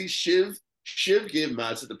think, see, Shiv gave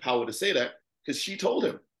Matsson the power to say that because she told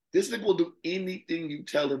him, this nigga will do anything you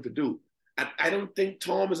tell him to do. And I don't think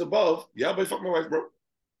Tom is above, but fuck my wife, bro.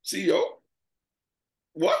 CEO?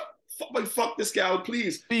 What? Fuck this guy,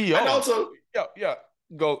 please. CEO. And also... Yeah.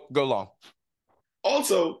 Go long.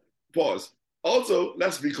 Also, pause. Also,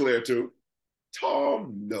 let's be clear, too.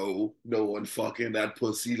 Tom, no one fucking that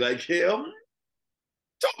pussy like him.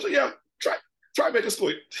 Tom, try make a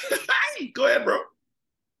squid. Go ahead, bro.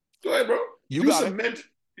 You got it.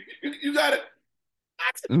 You got it.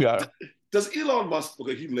 You got it. Does Elon Musk look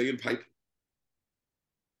like he laying pipe?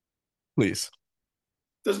 Please.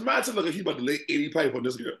 Does Matsson look like he about to lay 80 pipe on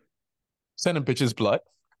this girl? Sending bitches blood.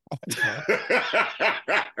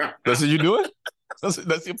 That's what you doing?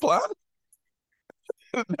 That's your plan?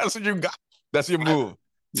 That's what you got. That's your move.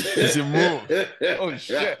 That's your move. Oh,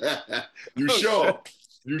 shit. You sure?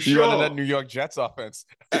 Shit. You running that New York Jets offense.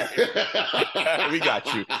 We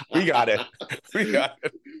got you. We got it.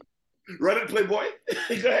 Run it, Playboy.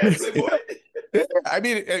 Go ahead, Playboy. I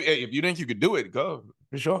mean, if you think you could do it, go.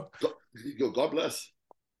 For sure. God bless.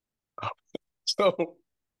 So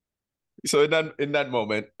in that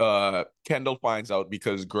moment, Kendall finds out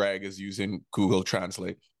because Greg is using Google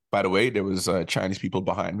Translate. By the way, there was Chinese people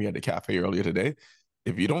behind me at the cafe earlier today.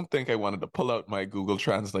 If you don't think I wanted to pull out my Google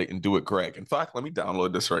Translate and do it, Greg. In fact, let me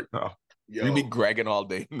download this right now. We be Gregging all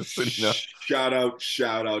day in the city now.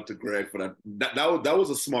 Shout out to Greg for that. That was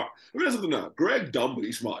a smart. I mean, something now. Greg dumb, but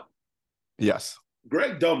he's smart. Yes.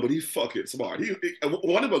 Greg dumb, but he's fucking smart.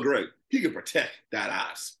 One about Greg, he can protect that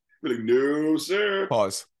ass. Be like, no, sir.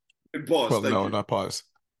 Pause. And pause. Well, no, not pause.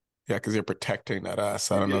 Yeah, because you're protecting that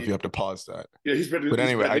ass. I don't know if you have to pause that. Yeah, he's protecting. But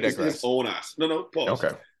anyway, I digress. His own ass. No, pause.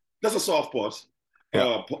 Okay. That's a soft pause.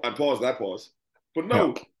 Yeah. I pause that pause. But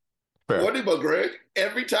no, one thing about Greg,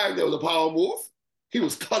 every time there was a power move, he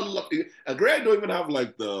was cuddled up. And Greg don't even have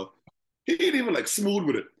he ain't even smooth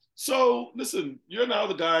with it. So listen, you're now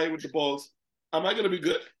the guy with the balls. Am I gonna be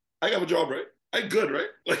good? I got a job, right? I good, right?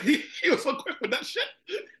 Like he was so quick with that shit.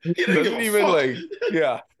 He didn't doesn't even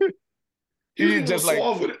fuck. He just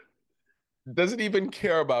with it. Doesn't even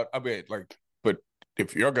care about. I mean, but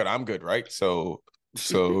if you're good, I'm good, right? So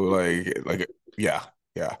yeah.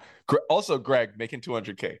 Also, Greg making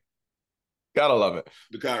 $200K. Gotta love it.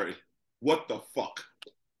 Dakarai, what the fuck?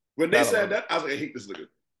 When they said that, I was like, I hate this nigga.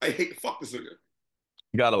 Fuck this nigga.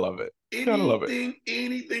 Gotta love it.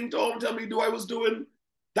 Anything Tom tell me I was doing,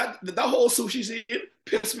 that whole sushi scene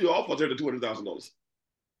pissed me off. I turned to $200,000.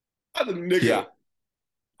 I was a nigga. Yeah.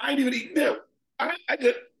 I ain't even eating them. I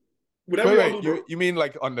did. Wait, you mean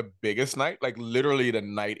on the biggest night? Literally the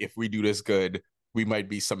night, if we do this good, we might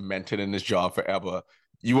be cemented in this job forever.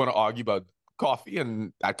 You want to argue about coffee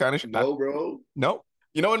and that kind of shit? No, bro. No.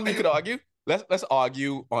 You know when we could argue? Let's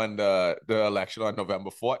argue on the election on November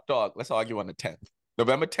 4th. Dog, let's argue on the 10th.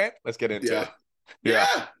 November 10th, let's get into it. Yeah.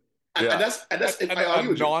 And that's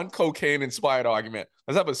a non-cocaine inspired argument.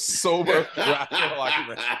 Let's have a sober, rational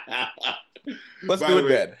argument. Let's do it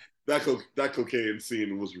then. That cocaine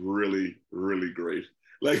scene was really, really great.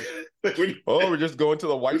 We're just going to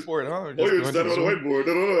the whiteboard, huh? You're standing on the whiteboard.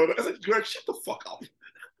 No. I was like, Greg, shut the fuck up.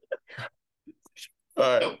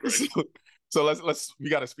 All right. So we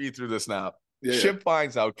got to speed through this now. Shiv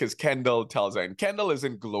finds out because Kendall tells her, and Kendall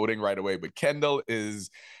isn't gloating right away, but Kendall is,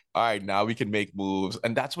 all right, now we can make moves.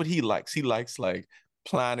 And that's what he likes. He likes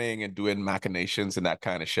planning and doing machinations and that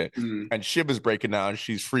kind of shit. And Shiv is breaking down.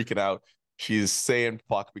 She's freaking out. She's saying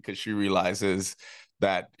fuck because she realizes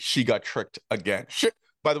that she got tricked again.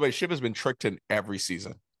 By the way, Shiv has been tricked in every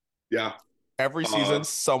season. Yeah. Every season,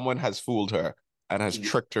 someone has fooled her and has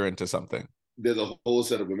tricked her into something. There's a whole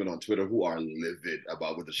set of women on Twitter who are livid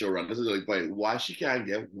about what the show runs. This is like, boy, why she can't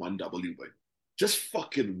get one W, boy? Just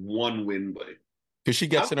fucking one win, boy. Because she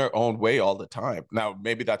gets in her own way all the time. Now,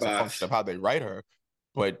 maybe that's a function of how they write her,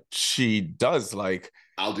 but she does like.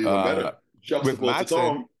 I'll do even better. Juxtaposed to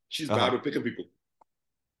Tom, she's bad with picking people.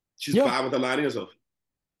 She's bad with aligning herself.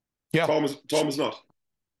 Yeah, Tom is not.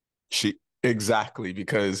 Exactly,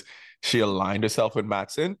 because she aligned herself with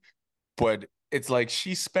Mattson, but it's like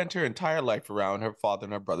she spent her entire life around her father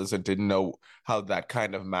and her brothers and didn't know how that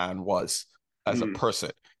kind of man was as a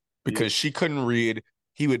person, because she couldn't read.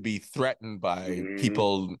 He would be threatened by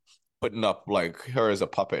people putting up like her as a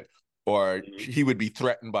puppet, or he would be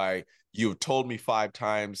threatened by, you've told me 5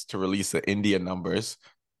 times to release the Indian numbers.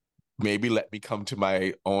 Maybe let me come to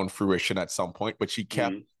my own fruition at some point. But she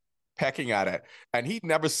kept pecking at it. And he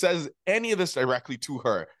never says any of this directly to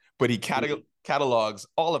her, but he catalogs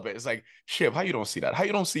all of it. It's like, Shiv, how you don't see that? How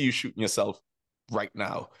you don't see you shooting yourself right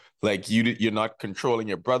now? Like you're not controlling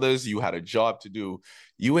your brothers. You had a job to do.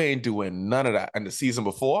 You ain't doing none of that. And the season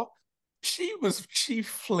before, she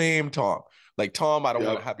flamed Tom. Like, Tom, I don't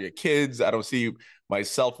want to have your kids. I don't see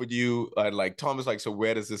myself with you. And like, Tom is like, so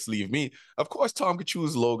where does this leave me? Of course, Tom could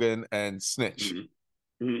choose Logan and snitch.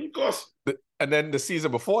 Of course. And then the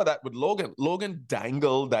season before that with Logan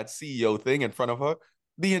dangled that CEO thing in front of her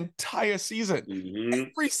the entire season.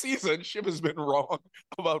 Every season, Shiv has been wrong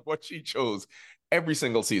about what she chose. Every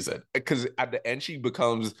single season. Because at the end, she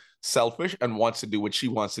becomes selfish and wants to do what she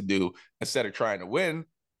wants to do instead of trying to win,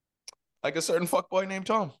 like a certain fuckboy named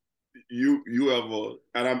Tom. You have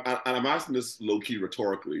and I'm asking this low-key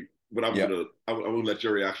rhetorically, but I'm gonna let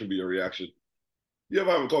your reaction be your reaction. You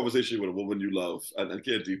ever have a conversation with a woman you love and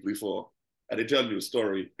care deeply for, and they tell you a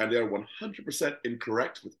story, and they're 100%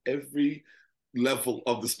 incorrect with every level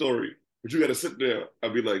of the story, but you got to sit there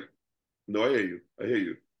and be like, no, I hear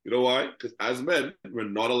you. You know why? Because as men, we're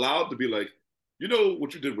not allowed to be like, you know,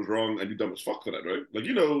 what you did was wrong and you dumb as fuck for that, right? Like,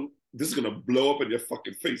 you know, this is going to blow up in your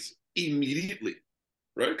fucking face immediately,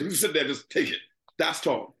 right? Because you sit there and just take it. That's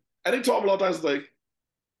Tom. I think Tom a lot of times is like,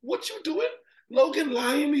 what you doing? Logan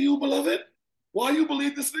lying to you, beloved? Why you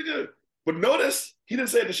believe this nigga? But notice, he didn't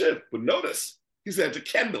say it to Shiv, but notice, he said to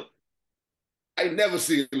Kendall, I never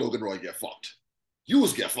seen Logan Roy get fucked. You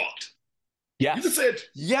was get fucked. Yes. You just said,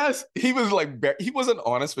 yes. He was like, he wasn't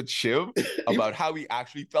honest with Shiv about how he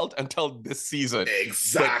actually felt until this season.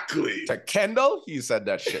 Exactly. But to Kendall, he said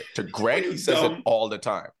that shit. To Greg, he says it all the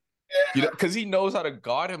time. Yeah. You know, because he knows how to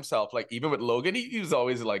guard himself. Like, even with Logan, he was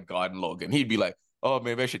always like guarding Logan. He'd be like, oh,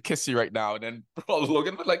 maybe I should kiss you right now. And then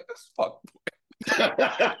Logan was like, this fuck. What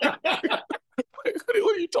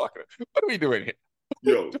are you talking about? What are we doing here?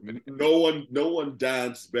 Yo, no one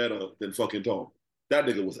danced better than fucking Tom. That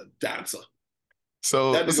nigga was a dancer.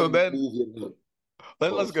 So then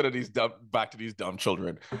let's go to back to these dumb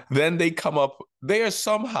children. Then they come up, they are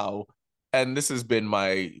somehow, and this has been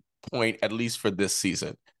my point, at least for this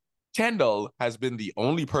season, Kendall has been the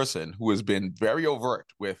only person who has been very overt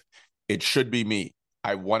with, it should be me.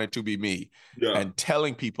 I want it to be me. Yeah. And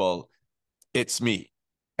telling people it's me.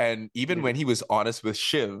 And even when he was honest with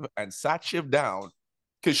Shiv and sat Shiv down,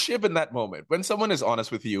 because Shiv in that moment, when someone is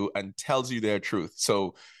honest with you and tells you their truth,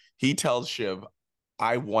 so he tells Shiv,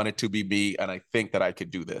 I want it to be me, and I think that I could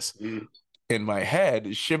do this. In my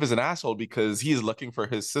head, Shiv is an asshole because he's looking for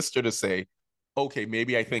his sister to say, okay,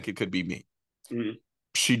 maybe I think it could be me.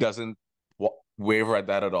 She doesn't waver at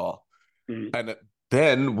that at all. And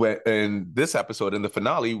then in this episode, in the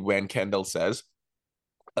finale, when Kendall says,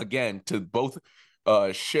 again, to both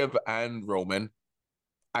Shiv and Roman,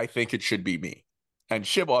 I think it should be me. And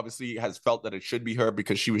Shiv obviously has felt that it should be her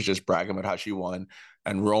because she was just bragging about how she won.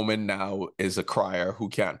 And Roman now is a crier who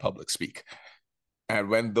can't public speak. And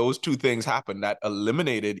when those two things happened, that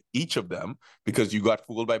eliminated each of them because you got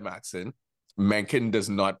fooled by Mattson. Mencken does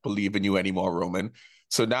not believe in you anymore, Roman.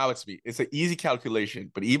 So now it's me. It's an easy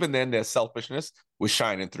calculation. But even then, their selfishness was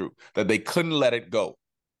shining through, that they couldn't let it go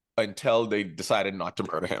until they decided not to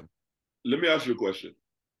murder him. Let me ask you a question.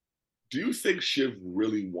 Do you think Shiv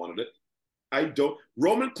really wanted it? I don't.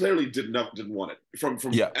 Roman clearly didn't want it. From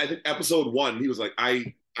I think episode 1, he was like,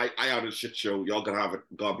 I out of shit show. Y'all gonna have it.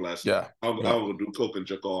 God bless. Yeah. I'm gonna do coke and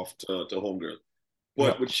jerk off to homegirl.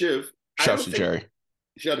 But with Shiv, shout out to Jerry.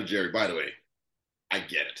 Shout out to Jerry. By the way, I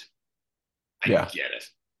get it. I get it.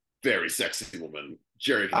 Very sexy woman.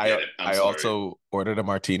 Jerry can get it. I also ordered a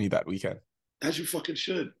martini that weekend. As you fucking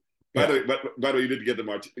should. By the way, you didn't get the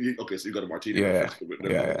martini. Okay, so you got a martini. Yeah.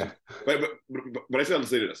 But I still have to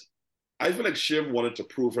say this. I feel like Shiv wanted to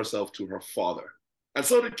prove herself to her father And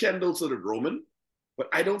so did Kendall, so did Roman. But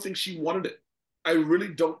I don't think she wanted it. I really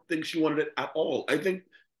don't think she wanted it at all. I think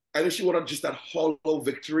she wanted just that hollow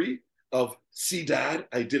victory of, see, Dad,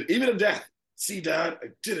 I did it. Even in death, see, Dad, I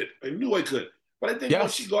did it. I knew I could. But I think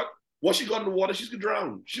once she got in the water, she's gonna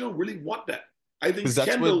drown. She don't really want that. I think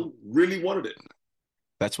Kendall really wanted it.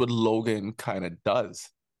 That's what Logan kind of does.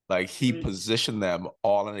 Like, he positioned them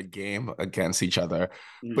all in a game against each other.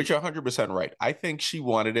 But you're 100% right. I think she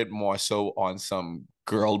wanted it more so on some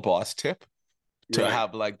girl boss tip to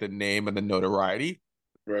have like the name and the notoriety,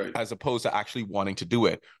 as opposed to actually wanting to do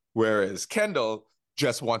it. Whereas Kendall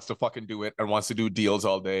just wants to fucking do it and wants to do deals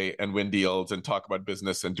all day and win deals and talk about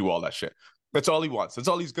business and do all that shit. That's all he wants. That's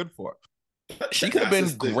all he's good for. She could have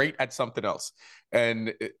been great at something else.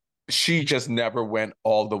 And she just never went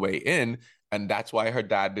all the way in. And that's why her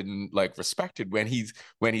dad didn't like respect it when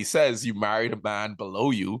he says you married a man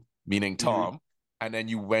below you, meaning Tom, and then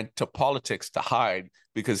you went to politics to hide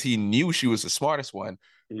because he knew she was the smartest one.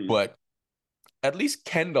 But at least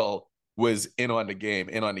Kendall was in on the game,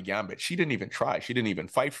 in on the gambit. She didn't even try. She didn't even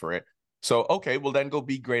fight for it. So, okay, well then go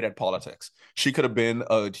be great at politics. She could have been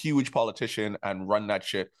a huge politician and run that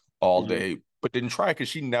shit all day, but didn't try because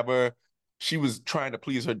she was trying to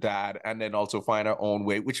please her dad and then also find her own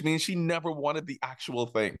way, which means she never wanted the actual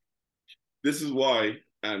thing. This is why,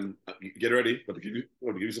 and get ready, but to give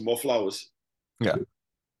you some more flowers. Yeah.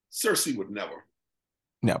 Cersei would never.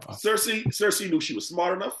 Never. Cersei knew she was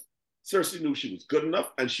smart enough. Cersei knew she was good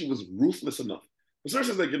enough, and she was ruthless enough. But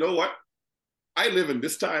Cersei's like, you know what? I live in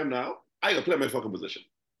this time now. I gotta play my fucking position.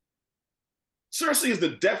 Cersei is the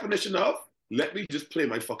definition of, let me just play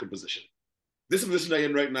my fucking position. This position I'm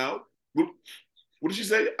in right now, what did she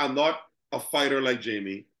say? I'm not a fighter like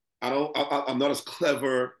Jaime. I'm not as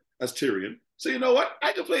clever as Tyrion. So you know what?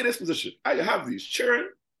 I can play this position. I can have these children.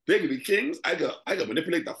 They can be kings. I can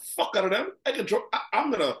manipulate the fuck out of them.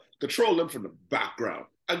 I'm gonna control them from the background.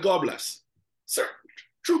 And God bless. Sir,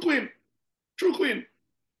 true queen.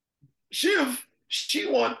 Shiv, she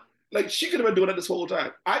could have been doing it this whole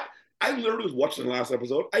time. I literally was watching the last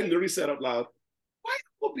episode. I literally said out loud, why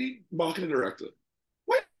don't we be marketing director?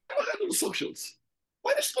 Why don't I do the socials?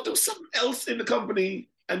 Why don't you go do something else in the company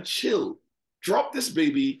and chill? Drop this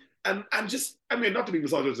baby and just, I mean, not to be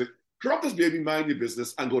misogynistic, drop this baby, mind your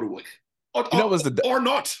business, and go to work. Or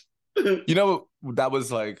not. You know, that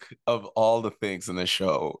was like, of all the things in the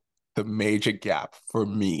show, the major gap for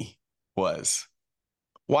me was,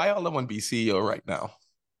 why all of them be CEO right now?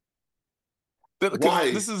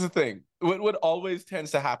 Why? This is the thing. What always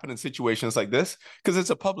tends to happen in situations like this, because it's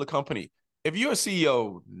a public company. If you're a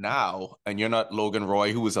CEO now and you're not Logan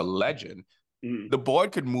Roy, who is a legend, the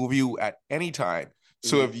board could move you at any time.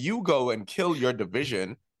 So if you go and kill your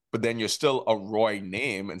division, but then you're still a Roy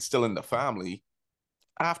name and still in the family,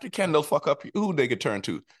 after Kendall fuck up, who they could turn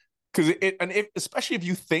to? Because especially if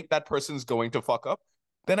you think that person's going to fuck up,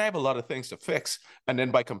 then I have a lot of things to fix. And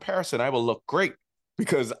then by comparison, I will look great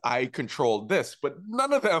because I controlled this. But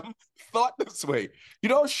none of them thought this way. You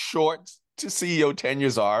know how short to CEO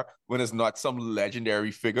tenures are when it's not some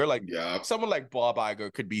legendary figure? Like someone like Bob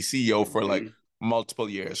Iger could be CEO for like multiple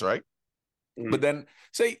years, right? But then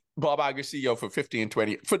say Bob Iger CEO for 15,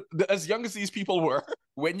 20, as young as these people were,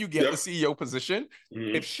 when you get the CEO position,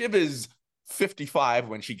 if Shiv is 55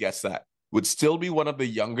 when she gets that, would still be one of the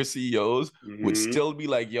younger CEOs, would still be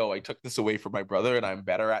like, yo, I took this away from my brother and I'm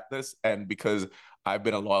better at this. And because I've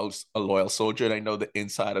been a loyal soldier and I know the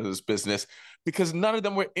inside of this business, because none of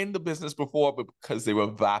them were in the business before, but because they were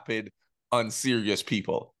vapid, unserious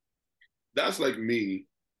people. That's like me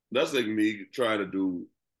trying to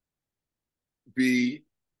be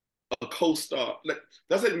a co-star.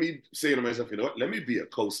 That's like me saying to myself, you know what, let me be a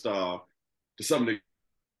co-star to somebody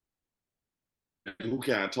who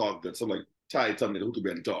can't talk good. So like Ty, somebody who could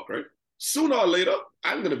barely talk, right? Sooner or later,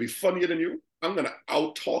 I'm going to be funnier than you. I'm going to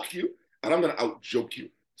out-talk you, and I'm going to out-joke you.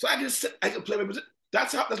 So I can play my position.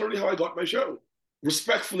 That's really how I got my show.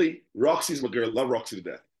 Respectfully, Roxy's my girl. Love Roxy to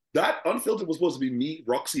death. That Unfiltered was supposed to be me,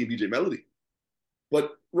 Roxy, and BJ Melody.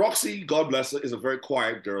 But Roxy, God bless her, is a very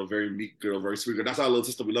quiet girl, very meek girl, very sweet girl. That's our little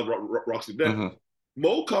sister. We love Roxy to death.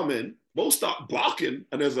 Mo come in, Mo start barking,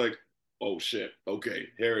 and it's like, oh shit, okay,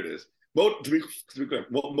 here it is. Mo, to be clear,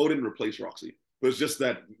 Mo didn't replace Roxy. But it's just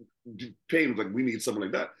that Payne was like, we need someone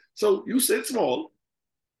like that. So you sit small,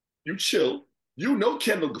 you chill, you know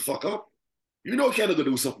Kendall could fuck up. You know Kendall could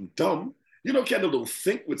do something dumb. You know Kendall don't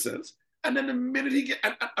think with sense. And then the minute he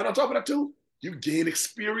and on top of that too, you gain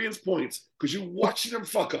experience points because you're watching them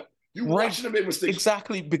fuck up. You watching them make mistakes.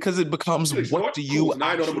 Exactly, because it becomes what do you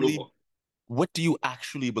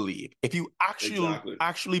actually believe? If you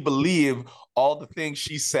actually believe all the things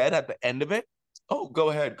she said at the end of it, Oh, go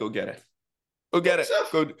ahead, go get it. Go get it.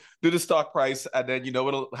 Go do the stock price, and then you know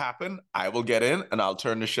what'll happen? I will get in, and I'll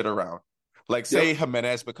turn the shit around. Like, say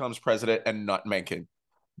Jimenez becomes president and not Mencken.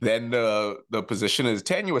 Then the position is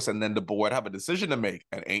tenuous, and then the board have a decision to make,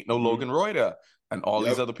 and ain't no Logan Roy there, and all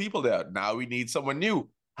these other people there. Now we need someone new.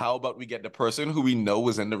 How about we get the person who we know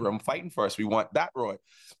was in the room fighting for us? We want that Roy.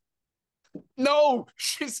 No,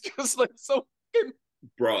 she's just like so fucking...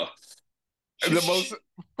 Bruh. The most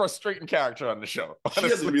frustrating character on the show. Honestly. She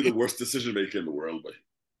has to be the worst decision maker in the world, but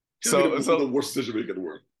the worst decision maker in the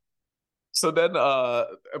world. So then,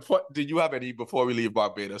 did you have any, before we leave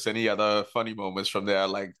Barbados, any other funny moments from there,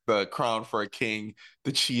 like the crown for a king,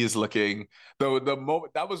 the cheese looking, the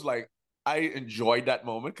moment that was like, I enjoyed that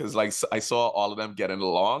moment because like I saw all of them getting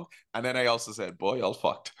along, and then I also said, "Boy, y'all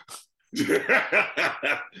fucked." You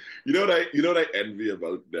know what I envy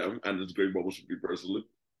about them, and it's a great moment for me personally.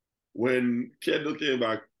 When Kendall came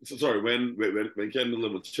back, when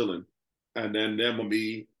Kendall was chilling, and then their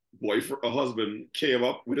mommy, boyfriend, a husband came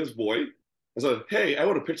up with his boy. I said, "Hey, I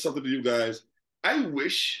want to pitch something to you guys. I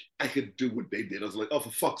wish I could do what they did." I was like, "Oh, for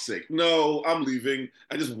fuck's sake, no, I'm leaving."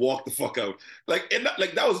 I just walked the fuck out. Like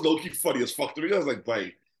that was low-key funny as fuck to me. I was like,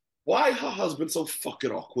 "Boy, why her husband so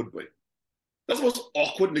fucking awkward, boy? That's the most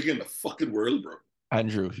awkward nigga in the fucking world, bro."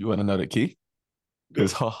 Andrew, you want to know the key?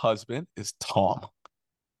 Because her husband is Tom.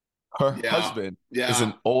 Her husband is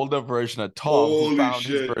an older version of Tom who found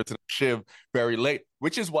his version of Shiv very late,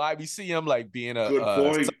 which is why we see him like being a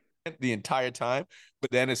the entire time.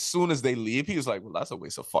 But then as soon as they leave, he was like, "Well, that's a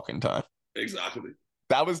waste of fucking time." Exactly.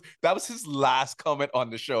 That was his last comment on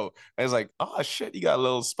the show. I was like, "Oh shit, he got a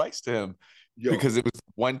little spice to him." Because it was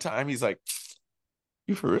one time he's like,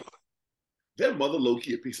 "You for real?" Their mother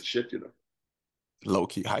low-key a piece of shit, you know.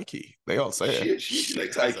 Low-key, high-key. They all say it. She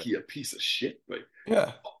like high-key a piece of shit, but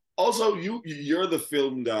yeah. Also, you're the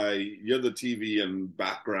film guy, you're the TV and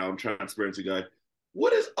background transparency guy.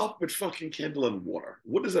 What is up with fucking Kendall and water?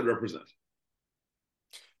 What does that represent?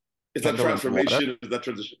 Is that transformation? Is that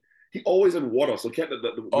transition? He always in water. So Kendall,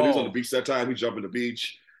 when he's on the beach that time, he jumped in the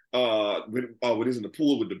beach. When he's in the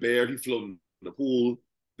pool with the bear, he floating in the pool.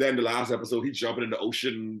 Then the last episode, he jumping in the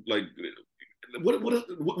ocean. Like,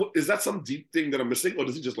 what is that some deep thing that I'm missing, or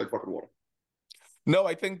does he just like fucking water? No,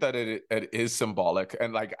 I think that it is symbolic,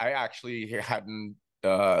 and like I actually hadn't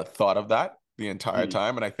thought of that the entire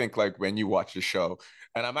time, and I think like when you watch the show,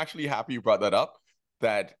 and I'm actually happy you brought that up,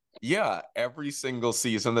 that every single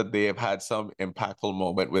season that they have had some impactful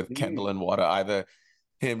moment with Kendall and Water, either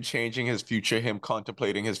him changing his future, him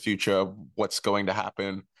contemplating his future, what's going to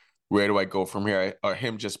happen, where do I go from here, or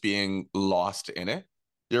him just being lost in it.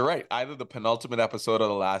 You're right. Either the penultimate episode or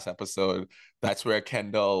the last episode, that's where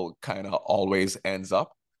Kendall kind of always ends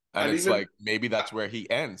up. And it's even, like, maybe that's where he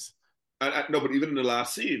ends. No, but even in the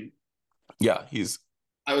last scene. Yeah,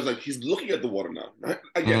 I was like, he's looking at the water now.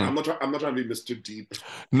 Again, I'm not trying to be Mr. Deep.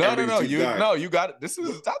 No. You got it.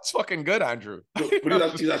 That's fucking good, Andrew. No,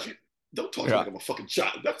 but he's actually, don't talk to me like I'm a fucking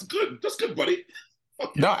child. That's good. That's good, buddy.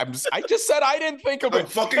 No, I just said I didn't think of it. I'm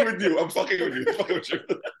fucking with you.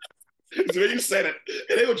 It's the way you said it.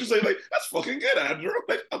 And then what you say, like, that's fucking good, Andrew.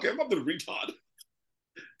 Like, okay, I'm not the retard.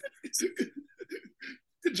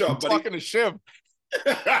 Good job, buddy. Talking to Shiv.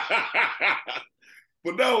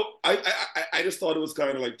 But no, I just thought it was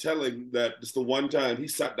kind of like telling that it's the one time he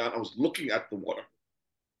sat down, I was looking at the water.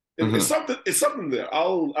 It's something there.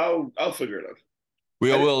 I'll figure it out.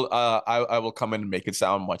 I will come in and make it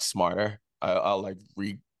sound much smarter. I'll like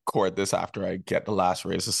record this after I get the last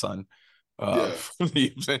rays of sun. For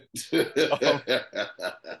the event.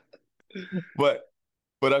 But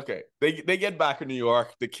okay, they get back in New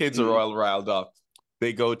York. The kids are all riled up.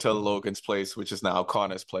 They go to Logan's place, which is now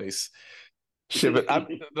Connor's place. Shiv, I'm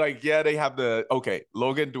like, they have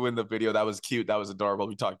Logan doing the video. That was cute. That was adorable.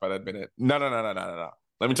 We talked about that in a minute. No.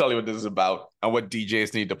 Let me tell you what this is about and what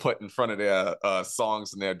DJs need to put in front of their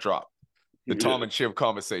songs and their drop. The Tom and Shiv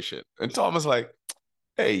conversation. And Tom is like,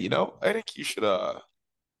 "Hey, I think you should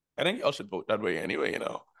I think y'all should vote that way anyway,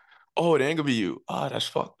 Oh, it ain't gonna be you. Oh, that's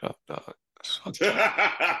fucked up, dog. That's fucked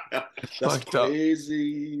up. That's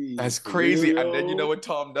crazy. That's crazy. And then you know what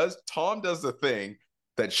Tom does? Tom does the thing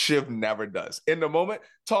that Shiv never does. In the moment,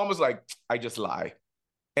 Tom was like, "I just lie."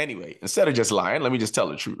 Anyway, instead of just lying, let me just tell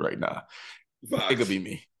the truth right now. It could be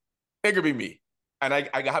me. And I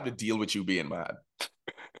have to deal with you being mad.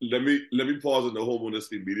 Let me pause on the home on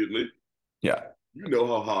this immediately. Yeah. You know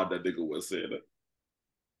how hard that nigga was saying it.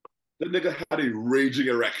 That nigga had a raging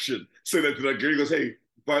erection. So that girl goes, "Hey,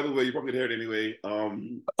 by the way, you probably heard it anyway.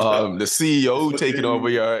 The CEO taking over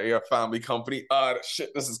your family company.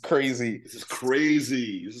 Shit, this is crazy. This is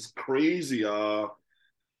crazy.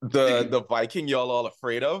 The Viking y'all all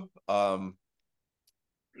afraid of?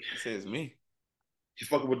 He says me. He's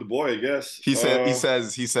fucking with the boy, I guess. He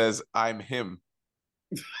says, I'm him.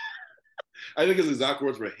 I think his exact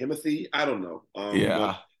words were Himothy. I don't know. Yeah.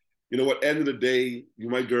 But you know what? End of the day, you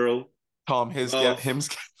my girl. Tom, him's. I'm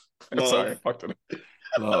sorry, I fucked it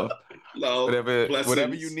up. Love.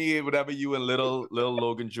 Whatever you need, whatever you and little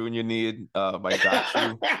Logan Jr. need, I got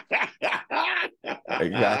you. I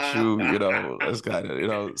got you. You know, let's got it. You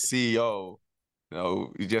know, CEO. You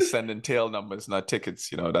know, you just sending tail numbers, not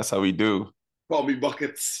tickets. You know, that's how we do. Call me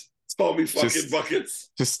buckets. Call me fucking buckets.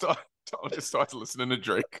 Just start listening to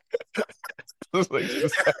Drake. Like,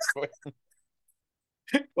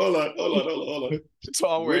 hold on.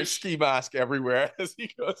 Tom wearing ski mask everywhere as he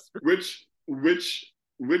goes through.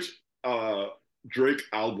 Which Drake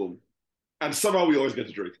album? And somehow we always get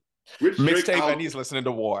to Drake. Which mixtape? And he's listening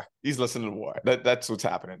to War. That's what's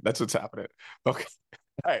happening. Okay. All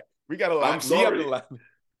right. We got a lot. I'm sorry.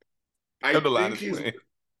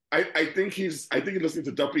 I think he's listening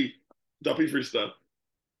to Duppy freestyle.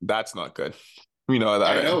 That's not good. We know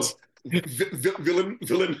that. I know. Villain.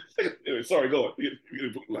 Anyway, sorry, go on. You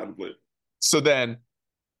put to play. So then,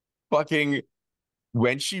 fucking,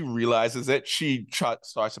 when she realizes it, she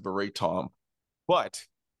starts to berate Tom. But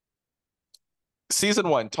season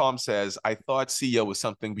 1, Tom says, I thought CEO was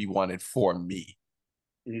something we wanted for me.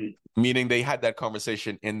 Mm-hmm. Meaning they had that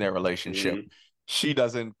conversation in their relationship. Mm-hmm. She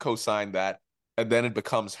doesn't co-sign that. And then it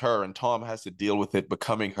becomes her, and Tom has to deal with it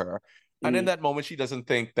becoming her. And in that moment, she doesn't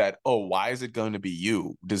think that, oh, why is it going to be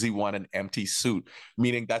you? Does he want an empty suit?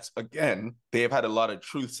 Meaning that's, again, they have had a lot of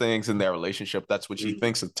truth sayings in their relationship. That's what she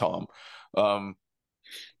thinks of Tom. But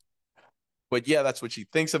yeah, that's what she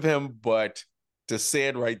thinks of him. But to say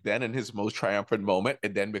it right then in his most triumphant moment,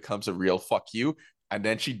 it then becomes a real fuck you. And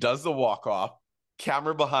then she does the walk off,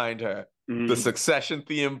 camera behind her. The Succession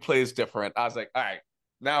theme plays different. I was like, all right,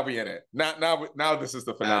 now we in it. Now this is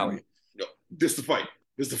the finale. This is the fight.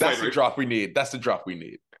 That's the drop we need. That's the drop we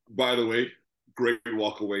need. By the way, great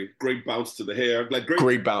walk away, great bounce to the hair, like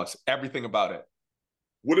great bounce. Everything about it.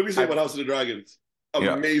 What did we say about House of the Dragons?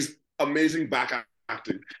 Amazing back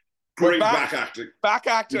acting. Great back acting. Back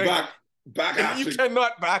acting. Back acting. You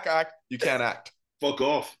cannot back act. You can't act. Fuck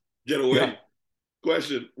off. Get away. Yeah.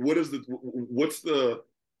 Question: what's the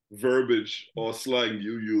verbiage or slang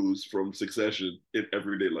you use from Succession in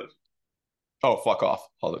everyday life? Oh, fuck off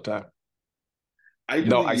all the time. I do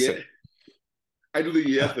the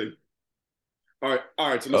thing. All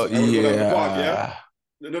right. So listen, I'm gonna go down to the park, yeah?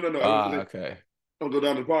 No. Okay. I'll go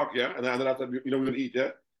down to the park, yeah? And then after, we're gonna eat,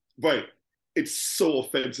 yeah? But it's so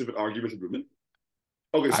offensive in arguments with women.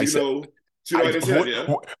 Okay, so I just said,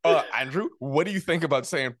 yeah? Andrew, what do you think about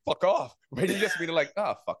saying fuck off? When you just mean like,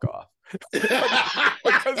 fuck off.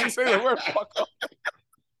 Because you say the word fuck off.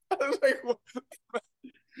 I was like, what?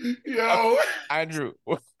 Yo, Andrew,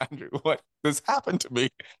 what? This happened to me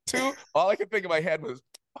too. All I could think in my head was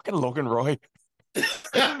fucking Logan Roy.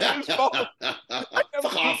 I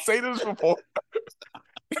never say this before.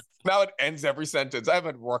 Now it ends every sentence. I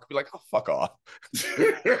haven't work. Be like, oh, fuck off.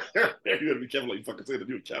 You gotta be careful. Like you fucking say that.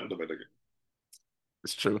 You're in Canada, my nigga.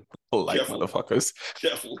 It's true. Polite motherfuckers.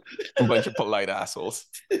 Careful. A bunch of polite assholes.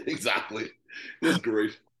 Exactly. It's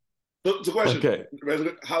great. So question. Okay.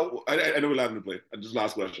 How I know we're laughing to play. Just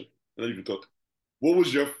last question. And then you can cook. What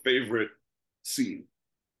was your favorite scene?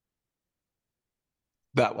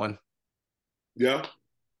 That one. Yeah?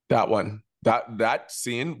 That one. That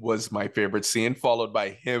scene was my favorite scene, followed by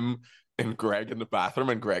him and Greg in the bathroom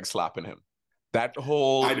and Greg slapping him. That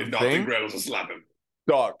whole I did not think Greg was a slapping.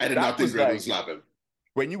 Dog. I did not think Greg was slapping.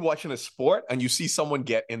 When you're watching a sport and you see someone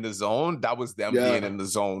get in the zone, that was them being in the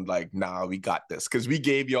zone. Like, nah, we got this. Because we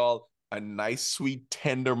gave y'all a nice, sweet,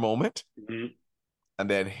 tender moment. Mm-hmm. And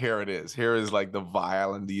then here it is. Here is like the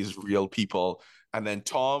vile and these real people. And then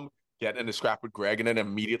Tom getting in a scrap with Greg and then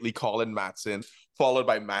immediately calling Mattson, followed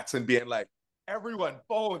by Mattson being like, everyone,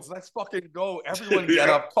 phones, let's fucking go. Everyone get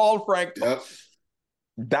up, call Frank. Yep.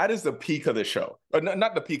 That is the peak of the show. Or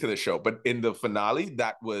not the peak of the show, but in the finale,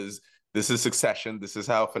 this is Succession. This is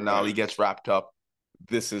how finale gets wrapped up.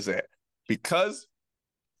 This is it. Because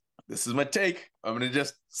this is my take. I'm going to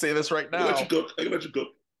just say this right now. I can let you go.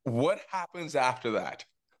 What happens after that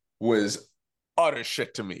was utter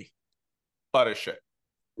shit to me. Utter shit.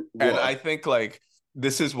 What? And I think like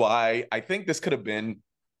this is why I think this could have been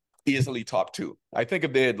easily top 2. I think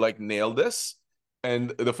if they had like nailed this and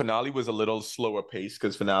the finale was a little slower pace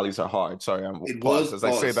because finales are hard. Sorry, as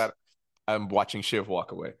I say that, I'm watching Shiv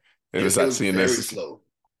walk away. It was very slow.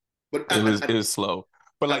 But it was slow.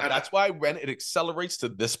 But like that's why when it accelerates to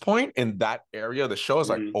this point in that area of the show, is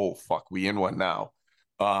like, oh fuck, we in one now.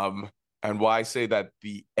 And why I say that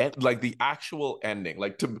the actual ending,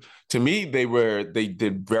 like to me, they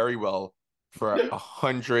did very well for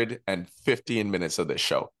 115 minutes of this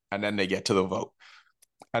show, and then they get to the vote,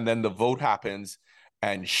 and then the vote happens,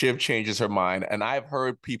 and Shiv changes her mind, and I've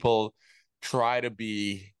heard people try to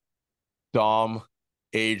be Dom,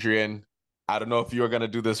 Adrian. I don't know if you're gonna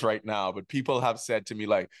do this right now, but people have said to me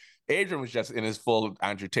like, Adrian was just in his full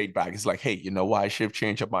Andrew Tate bag. He's like, hey, you know why Shiv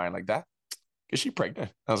changed her mind like that? Is she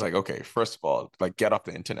pregnant? I was like, okay, first of all, like, get off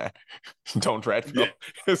the internet. Don't red pill.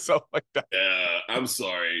 Yeah. Stuff like that. Yeah, I'm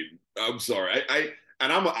sorry.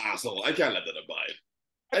 And I'm an asshole. I can't let that abide.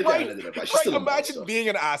 I can't let that abide. She's still imagine being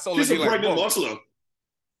an asshole. She's a pregnant monster.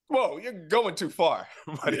 Whoa, you're going too far.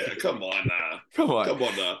 Yeah, come on now. Come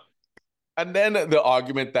on now. And then the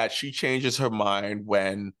argument that she changes her mind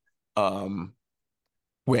when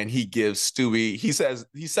he gives Stewie, he says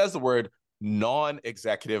the word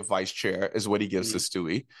non-executive vice chair is what he gives to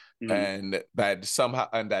Stewie, and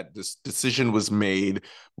that this decision was made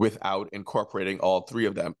without incorporating all three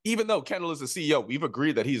of them. Even though Kendall is the CEO, we've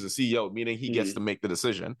agreed that he's the CEO, meaning he gets to make the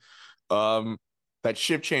decision. That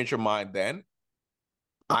Shiv changed her mind then.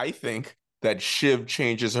 I think that Shiv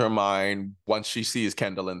changes her mind once she sees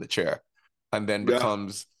Kendall in the chair, and then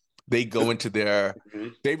they go into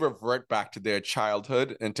they revert back to their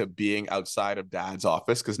childhood, into being outside of dad's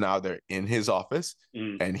office, because now they're in his office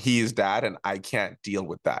and he's dad, and I can't deal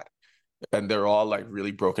with that. And they're all like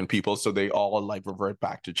really broken people, so they all like revert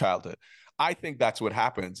back to childhood. I think that's what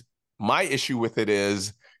happens. My issue with it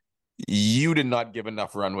is you did not give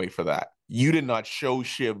enough runway for that. You did not show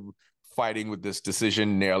Shiv fighting with this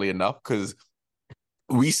decision nearly enough, because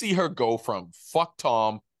we see her go from fuck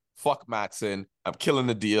Tom, fuck Mattson, I'm killing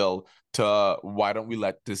the deal, to why don't we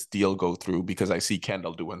let this deal go through because I see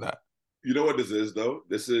Kendall doing that. You know what this is, though?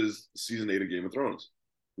 This is season 8 of Game of Thrones,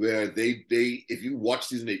 where they if you watch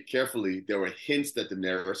season 8 carefully, there were hints that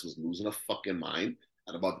Daenerys was losing her fucking mind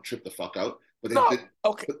and about to trip the fuck out, but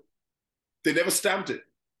they never stamped it.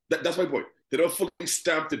 That's my point. They never fully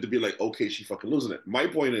stamped it to be like, okay, she fucking losing it. My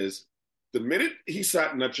point is, the minute he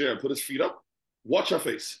sat in that chair and put his feet up, watch her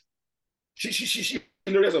face. She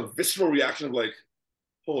has a visceral reaction of like,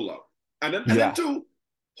 hold up. And then too,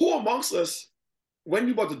 who amongst us, when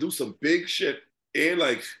you about to do some big shit, ain't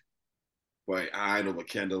like, boy, I know about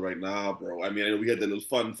Kendall right now, bro. I mean, I know we had that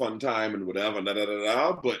little fun time and whatever,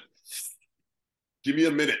 but give me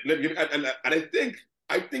a minute. And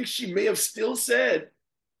I think she may have still said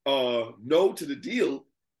no to the deal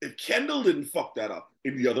if Kendall didn't fuck that up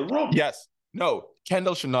in the other room. Yes. No,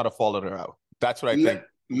 Kendall should not have followed her out. That's what I think.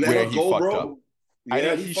 Where he fucked up. Yeah, I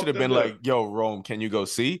think he should have been like, yo, Rome, can you go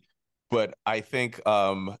see? But I think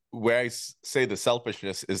where I say the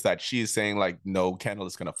selfishness is that she's saying like, no, Kendall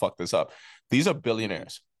is going to fuck this up. These are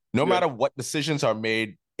billionaires. No matter what decisions are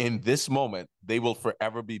made in this moment, they will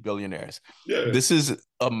forever be billionaires. Yeah. This is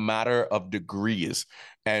a matter of degrees.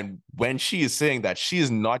 And when she is saying that, she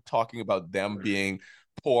is not talking about them being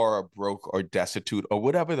poor or broke or destitute or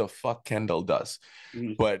whatever the fuck Kendall does.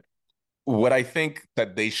 But what I think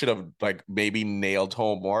that they should have like maybe nailed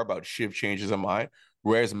home more about Shiv changes her mind.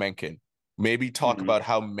 Where's Mencken? Maybe talk about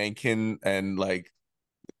how Mencken and like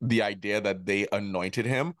the idea that they anointed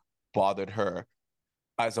him bothered her,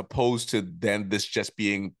 as opposed to then this just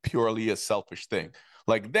being purely a selfish thing.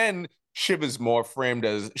 Like then Shiv is more framed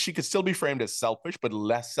as, she could still be framed as selfish, but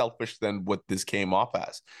less selfish than what this came off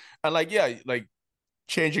as. And like, yeah, like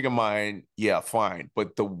changing a mind, yeah, fine.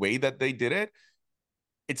 But the way that they did it,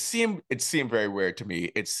 it seemed very weird to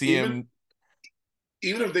me. It seemed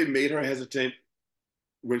even if they made her hesitant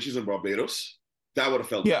when she's in Barbados, that would have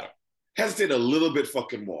felt better. Hesitate a little bit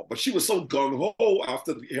fucking more. But she was so gung-ho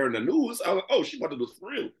after hearing the news. I was like, oh, she wanted to do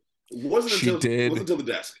thrill. It wasn't until the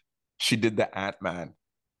desk. She did the Ant-Man.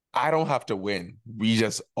 I don't have to win. We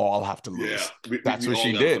just all have to lose. Yeah, that's what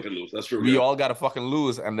she did. That's true. We all got to fucking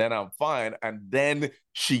lose, and then I'm fine. And then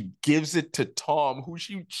she gives it to Tom, who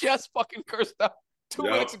she just fucking cursed out 2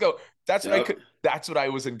 minutes ago. That's what I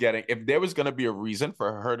wasn't getting. If there was going to be a reason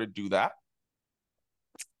for her to do that,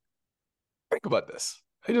 think about this.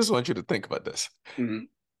 I just want you to think about this. Think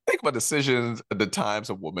about decisions, the times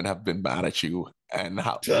a woman have been mad at you, and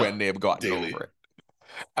how when they've gotten over it.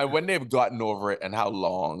 And when they've gotten over it, and how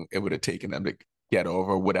long it would have taken them to get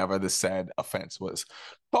over whatever the said offense was.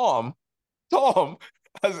 Tom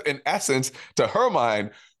has, in essence, to her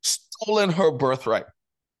mind, stolen her birthright.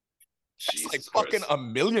 It's like fucking a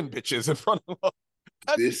million bitches in front of her.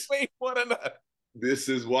 That's way more than that. This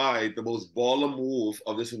is why the most baller move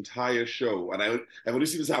of this entire show, and I've only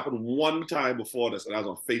seen this happen one time before this, and I was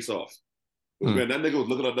on Face Off. When that nigga was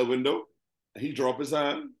looking out that window, and he dropped his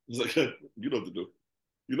hand, he's like, you know what to do.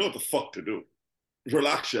 You know what the fuck to do.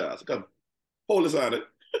 Relax your ass. Come. Hold his hand.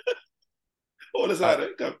 Hold his hand.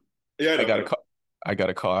 Come. Yeah, I got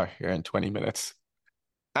a car here in 20 minutes.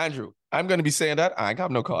 Andrew, I'm going to be saying that. I ain't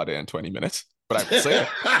got no car there in 20 minutes. But I will say it.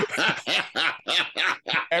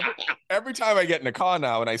 every time I get in the car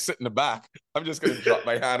now and I sit in the back, I'm just going to drop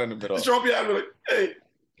my hand in the middle. Just drop your hand and be like, hey,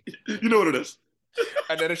 you know what it is.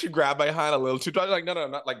 And then if she grab my hand a little too tight, like, no,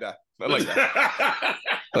 not like that. Not like that.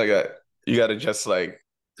 Like that. You got to just like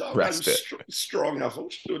rest it. Strong hustle.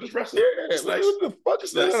 Just rest it. Yeah, it's nice. What the fuck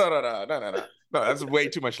is nice. No. No, that's way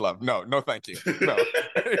too much love. No, thank you. No.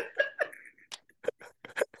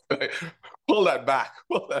 Pull that back.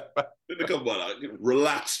 Come on,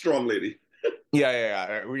 relax, strong lady.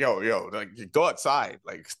 Yeah. Yo, like, go outside.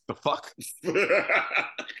 Like, the fuck?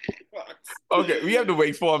 Okay, we have to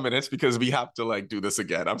wait 4 minutes because we have to, like, do this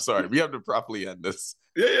again. I'm sorry. We have to properly end this.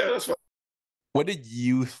 Yeah, that's fine. What did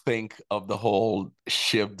you think of the whole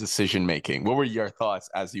Shiv decision-making? What were your thoughts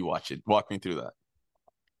as you watch it? Walk me through that.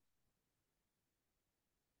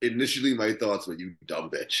 Initially, my thoughts were, you dumb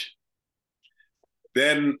bitch.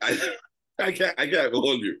 Then I can't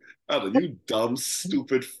hold you. I was like, you dumb,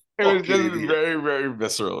 stupid. It was just idiot. Very, very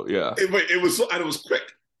visceral. Yeah. It was so, and it was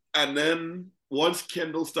quick. And then once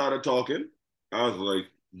Kendall started talking, I was like,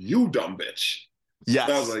 you dumb bitch. Yes.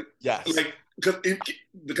 And I was like, yes. Like, because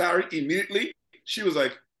Dakarai immediately, she was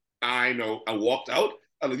like, I know. I walked out.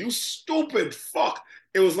 I was like, you stupid fuck.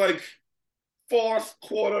 It was like fourth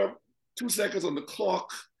quarter, 2 seconds on the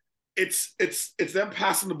clock. It's them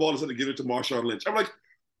passing the ball instead of giving it to Marshawn Lynch. I'm like,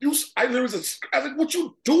 I was like, what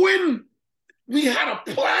you doing? We had a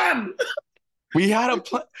plan. We had a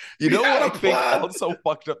plan. You know what I think also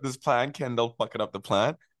fucked up this plan? Kendall fucking up the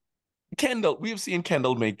plan. We've seen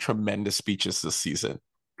Kendall make tremendous speeches this season.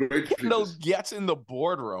 Great Kendall gets in the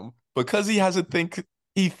boardroom because he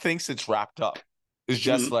thinks it's wrapped up. It's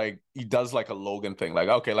just like he does like a Logan thing, like,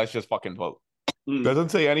 okay, let's just fucking vote. Doesn't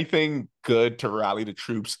say anything good to rally the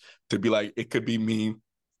troops to be like, it could be me.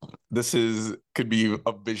 Could be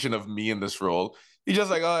a vision of me in this role. He's just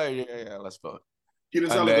like, oh yeah, let's vote. He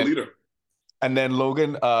didn't sound like a leader. And then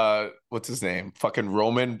Logan, what's his name? Fucking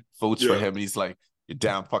Roman votes for him. And he's like, you're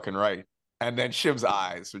damn fucking right. And then Shiv's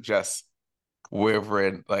eyes were just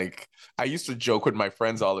wavering. Like, I used to joke with my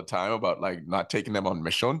friends all the time about like not taking them on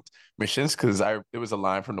missions because there was a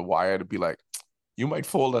line from The Wire to be like, you might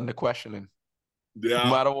fold under questioning. Yeah. No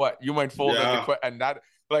matter what, you might fold under questioning. And that,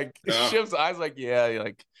 like, Shiv's eyes, like,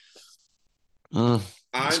 like,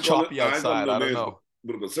 it's choppy outside. I don't know.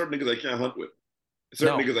 But certain niggas I can't hunt with.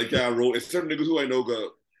 Certain niggas I can't roll. It's certain niggas who I know go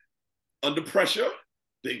under pressure,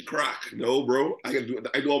 they crack. No, bro. I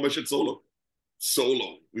do all my shit solo.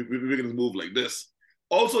 We're making this move like this.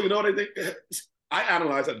 Also, you know what I think? I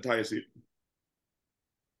analyzed that entire scene.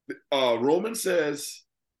 Roman says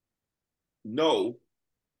no,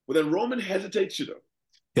 but then Roman hesitates, you know.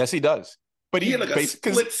 Yes, he does. But he had like a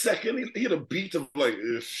split second. He had a beat of like,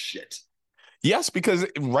 shit. Yes, because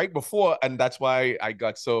right before, and that's why I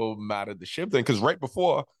got so mad at the Shiv thing, because right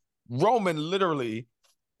before, Roman literally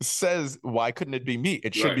says, why couldn't it be me?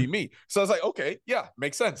 It should be me. So I was like, okay, yeah,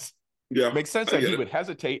 makes sense. Yeah. Makes sense that he would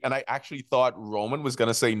hesitate. And I actually thought Roman was going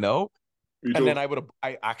to say no. And then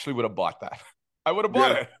I actually would have bought that. I would have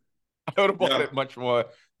bought it. I would have bought it much more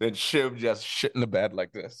than Shiv just shit in the bed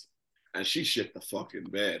like this. And she shit the fucking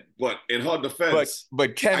bed. But in her defense,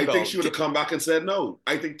 but Kendall, I think she would have come back and said no.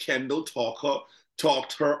 I think Kendall talked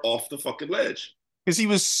her off the fucking ledge. Because he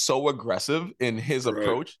was so aggressive in his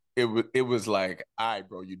approach. It was like, all right,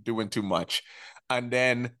 bro, you're doing too much. And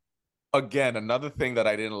then, again, another thing that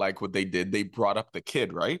I didn't like what they did, they brought up the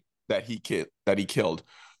kid, right? That he killed.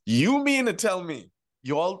 You mean to tell me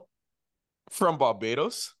y'all from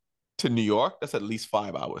Barbados to New York, that's at least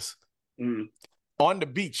 5 hours. On the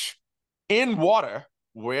beach. In water,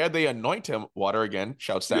 where they anoint him, water again,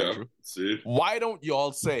 shouts to Andrew. See? Why don't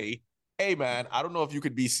y'all say, hey, man, I don't know if you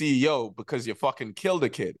could be CEO because you fucking killed a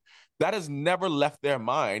kid. That has never left their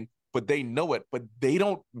mind, but they know it. But they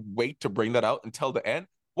don't wait to bring that out until the end.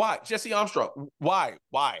 Why? Jesse Armstrong, why?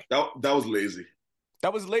 That was lazy.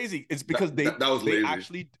 That was lazy. It's because they lazy.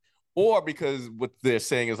 Actually, or because what they're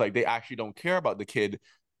saying is like they actually don't care about the kid.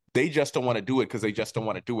 They just don't want to do it because they just don't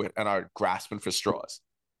want to do it and are grasping for straws.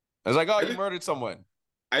 It's like, you murdered someone.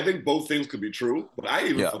 I think both things could be true, but I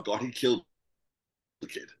even forgot he killed the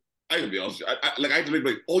kid. I can be honest. I had to be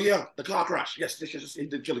like, oh yeah, the car crash. Yes, he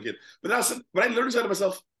did kill a kid. But I literally said to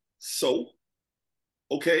myself, so,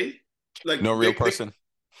 okay, like no real person.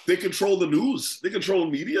 They control the news. They control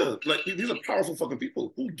media. Like these are powerful fucking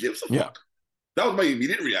people. Who gives a fuck? That was my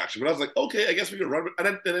immediate reaction. But I was like, okay, I guess we can run.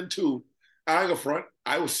 And then two, I go front.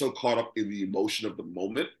 I was so caught up in the emotion of the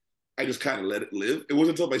moment, I just kind of let it live. It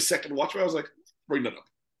wasn't until my second watch where I was like, bring that up.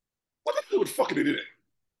 What the hell would fucking did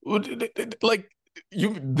it? Like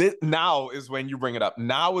now is when you bring it up.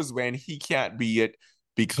 Now is when he can't be it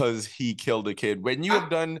because he killed a kid. When you have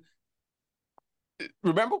done,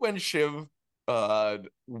 remember when Shiv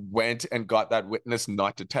went and got that witness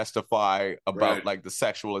not to testify about like the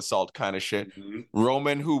sexual assault kind of shit? Mm-hmm.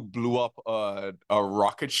 Roman, who blew up a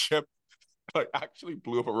rocket ship, like actually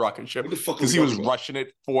blew up a rocket ship because he was rushing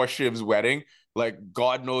it for Shiv's wedding. Like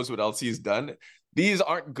God knows what else he's done. These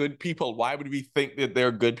aren't good people. Why would we think that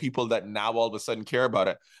they're good people that now all of a sudden care about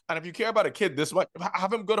it? And if you care about a kid this much,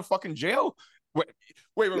 have him go to fucking jail. Wait.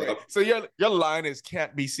 So your line is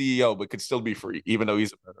can't be CEO, but could still be free, even though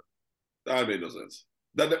he's a murderer. That made no sense.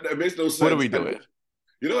 That makes no sense. What are we doing?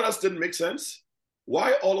 You know what else didn't make sense?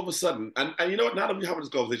 Why all of a sudden? And you know what? Now that we're having this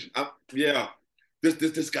conversation,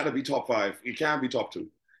 this got to be top 5. It can't be top 2.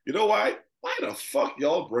 You know why? Why the fuck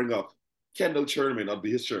y'all bring up Kendall Cherman? I'll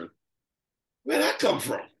be his turn. Where'd that come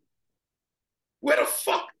from? Where the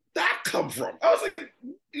fuck that come from? I was like,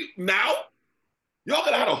 now? Y'all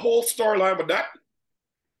could have had a whole storyline with that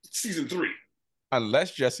season 3.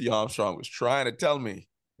 Unless Jesse Armstrong was trying to tell me,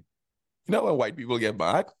 you know when white people get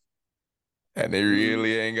mad and they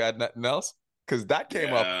really ain't got nothing else? Because that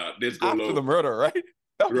came up after the murder, right?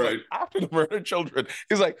 Right. Like after the murder children.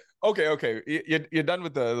 He's like, okay, you're done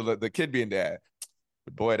with the kid being there.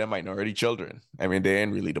 But boy, they're minority children. I mean, they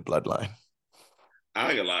ain't really the bloodline. I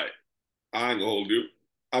ain't gonna lie. I ain't gonna hold you.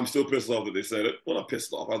 I'm still pissed off that they said it. Well, I'm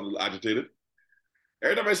pissed off. I was a little agitated.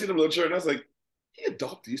 Every time I see them little children, I was like, he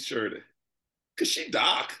adopt these children. Because she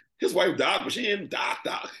dark. His wife dark, but she ain't dark.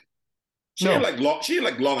 She ain't like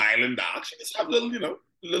Long Island dark. She just have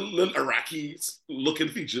little Iraqi looking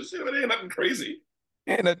features. You know, it ain't nothing crazy.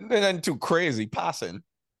 Ain't nothing too crazy. Passing.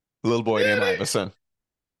 Little boy named Iverson.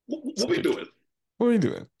 What we doing? What are we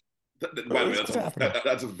doing? By the way,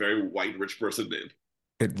 that's a very white rich person name.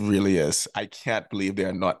 It really is. I can't believe there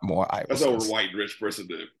are not more Iversons. That's a white rich person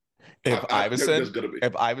name. If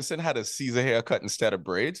Iverson had a Caesar haircut instead of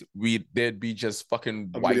braids, there'd be just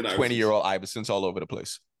fucking white 20-year-old Iversons all over the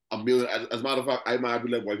place. A million. As a matter of fact, I might be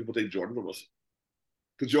like white people take Jordan from us.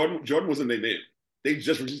 Because Jordan wasn't their name. They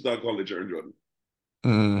just recently started calling it Jordan.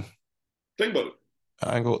 Think about it.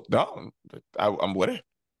 I'm with it.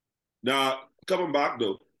 Now, coming back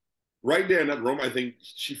though, right there in that room, I think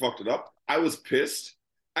she fucked it up. I was pissed.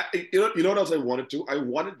 You know what else I wanted to? I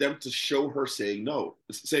wanted them to show her saying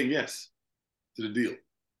yes to the deal.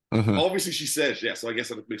 Mm-hmm. Obviously, she says yes, so I guess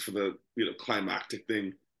that makes for the climactic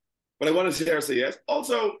thing. But I wanted to hear her say yes.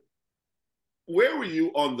 Also, where were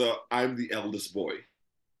you on the I'm the eldest boy?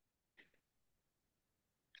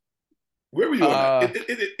 Where were you on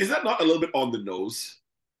that? Is that not a little bit on the nose?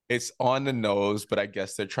 It's on the nose, but I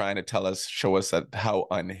guess they're trying to show us how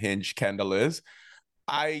unhinged Kendall is.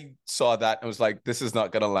 I saw that and was like, this is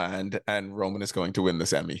not going to land, and Roman is going to win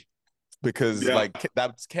this Emmy. Because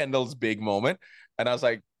that's Kendall's big moment. And I was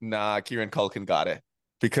like, nah, Kieran Culkin got it.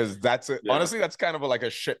 Because honestly, that's kind of like a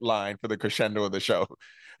shit line for the crescendo of the show.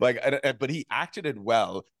 But he acted it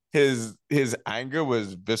well. His anger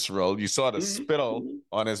was visceral. You saw the spittle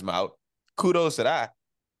on his mouth. Kudos to that.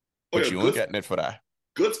 But you weren't getting it for that.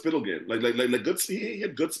 Good spittle game. Like good. He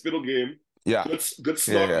had good spittle game. Yeah. Good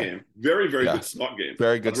snot game. Very, very good snot game.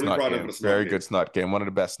 Very good snot game. Very good snot game. One of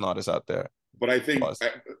the best snotters out there. But I think,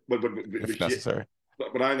 if necessary.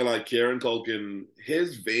 But I'm gonna like Kieran Culkin.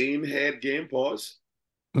 His vein head game. Pause.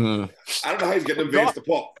 I don't know how he's getting them veins to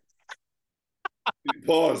pop.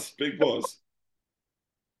 Pause. Big pause.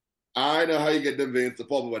 I know how you get them veins to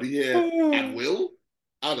pop, but he had at will.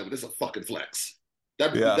 I don't know. This is a fucking flex.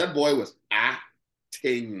 That boy was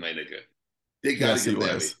acting, my nigga. They gotta give him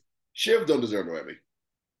Emmy. Shiv don't deserve no Emmy.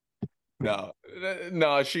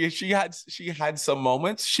 No, she had some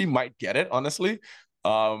moments. She might get it, honestly.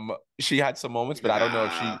 She had some moments, but I don't know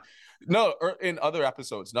if or in other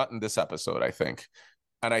episodes, not in this episode, I think.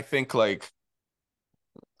 And I think I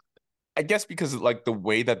guess because like the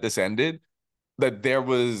way that this ended, that there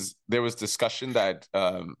was discussion that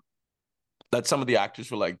that some of the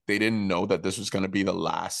actors were like, they didn't know that this was going to be the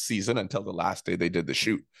last season until the last day they did the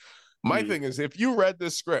shoot. My thing is, if you read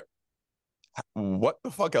this script, what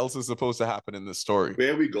the fuck else is supposed to happen in this story?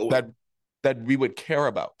 Where are we going? That we would care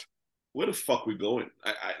about. Where the fuck we going?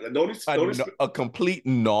 A complete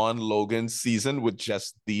non-Logan season with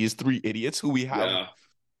just these 3 idiots who we have.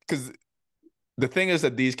 Because the thing is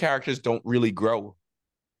that these characters don't really grow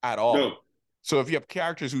at all. No. So if you have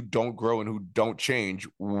characters who don't grow and who don't change,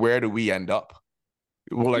 where do we end up?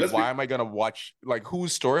 Well, like, why am I gonna watch? Like,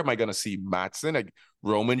 whose story am I gonna see? Matsson, like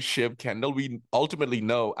Roman, Shiv, Kendall. We ultimately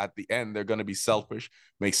know at the end they're gonna be selfish,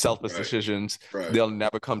 make selfish decisions. Right. They'll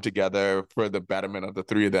never come together for the betterment of the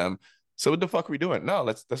three of them. So what the fuck are we doing? No,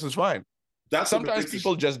 this is fine. Sometimes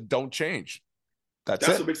people just don't change. That's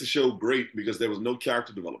what makes the show great, because there was no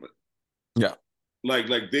character development. Yeah. Like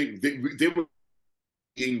they were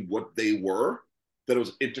being what they were, that it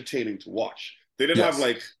was entertaining to watch. They didn't have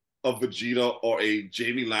like a Vegeta or a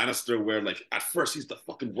Jamie Lannister where like at first he's the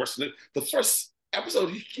fucking worst in it. The first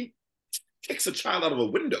episode he kicks a child out of a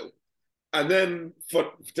window, and then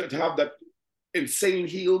to have that insane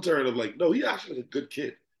heel turn of like, no, he's actually a good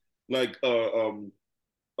kid. Like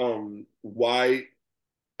why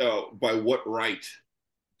by what right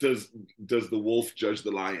does the wolf judge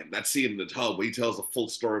the lion? That scene in the tub where he tells the full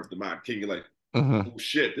story of the Mad King, you're like, oh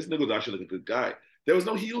shit, this nigga was actually like a good guy. There was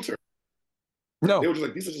no heel turn. No, they were just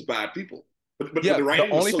like, these are just bad people. But yeah, the writing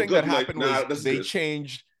the only was so thing good, that happened like, was they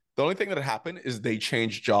changed. The only thing that happened is they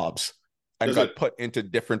changed jobs and got put into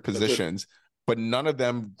different positions, but none of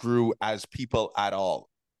them grew as people at all.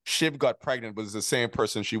 Shiv got pregnant, was the same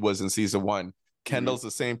person she was in season 1. Kendall's the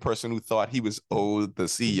same person who thought he was owed the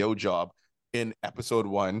CEO job in episode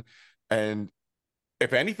 1. And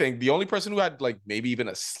if anything, the only person who had like maybe even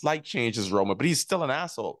a slight change is Roma, but he's still an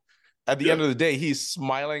asshole. At the end of the day, he's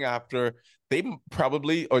smiling after they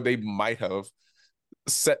probably, or they might have,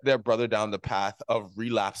 set their brother down the path of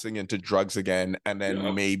relapsing into drugs again, and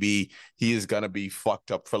then maybe he is going to be fucked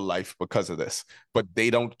up for life because of this. But they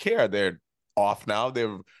don't care. They're off now.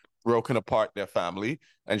 They've broken apart their family,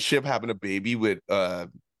 and Shiv having a baby with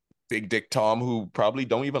Big Dick Tom, who probably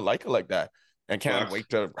don't even like her like that, and can't wait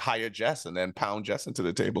to hire Jess and then pound Jess into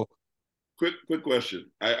the table. Quick question.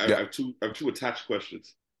 I have two attached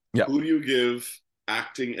questions. Yeah. Who do you give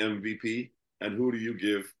acting MVP, and who do you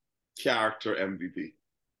give character MVP?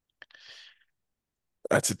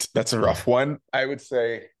 That's a rough one. I would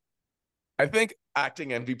say, I think acting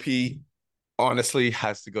MVP honestly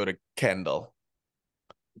has to go to Kendall.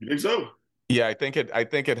 You think so? Yeah, I think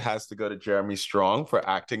it has to go to Jeremy Strong for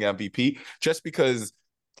acting MVP, just because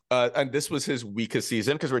and this was his weakest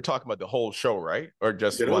season, because we're talking about the whole show, right? Or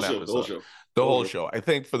just one episode? The whole show. I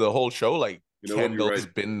think for the whole show, like, Kendall's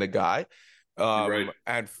been the guy.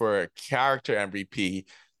 And for character MVP,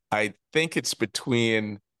 I think it's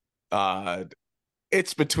between Tom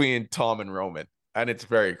and Roman, and it's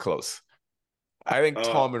very close. I think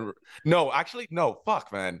fuck,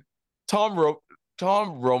 man. Tom,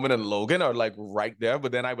 Roman, and Logan are like right there,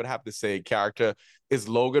 but then I would have to say character is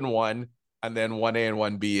Logan 1, and then 1A and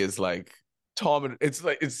 1B is like Tom. And it's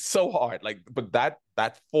like, it's so hard. Like, but that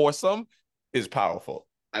foursome is powerful.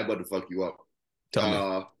 I'm about to fuck you up.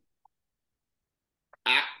 Tell me.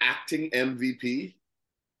 Acting MVP.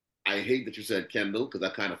 I hate that you said Kendall, because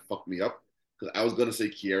that kind of fucked me up. Because I was gonna say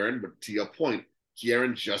Kieran, but to your point,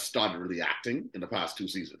 Kieran just started really acting in the past 2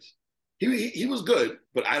 seasons. He was good,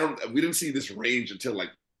 but we didn't see this range until like.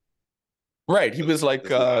 Right, he was like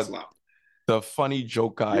the funny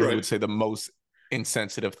joke guy who would say the most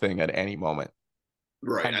insensitive thing at any moment.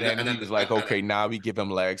 Right. And then he was like, okay, now we give him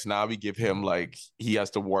legs. Now we give him, like, he has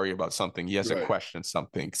to worry about something. He has to question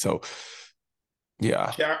something. So,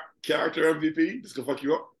 yeah. Character MVP, this gonna fuck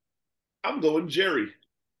you up. I'm going Jerry.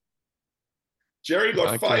 Jerry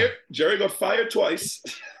got fired. Jerry got fired twice.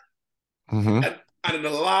 And in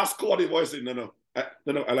the last quarter, he said, no,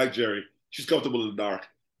 I like Jerry. She's comfortable in the dark.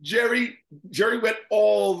 Jerry went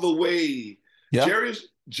all the way. Yeah.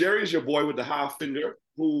 Jerry's your boy with the half finger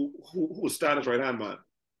who was Stannis' right hand man.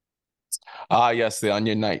 Yes, the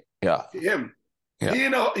Onion Knight. Yeah. Him. Yeah.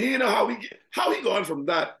 He know how he gone from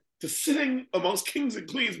that to sitting amongst kings and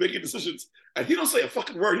queens making decisions, and he don't say a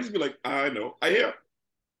fucking word. He's be like, I know, I hear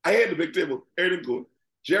the big table, everything good.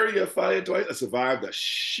 Jerry got fired twice. I survived a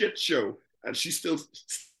shit show, and she's still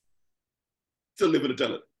living to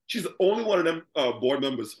tell it. She's the only one of them board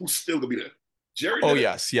members who's still gonna be there. Jerry. Oh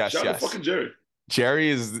yes. Shout out to fucking Jerry.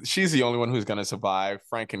 She's the only one who's gonna survive.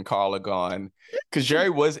 Frank and Carl are gone, because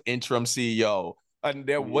Jerry was interim CEO, and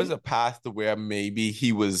there was a path to where maybe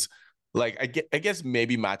he was like, I guess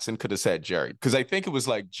maybe Matsson could have said Jerry, because I think it was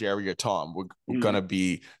like Jerry or Tom were gonna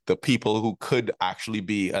be the people who could actually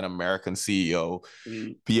be an American CEO,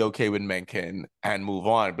 be okay with Mencken and move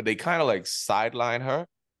on, but they kind of like sideline her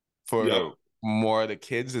for more of the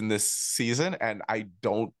kids in this season, and I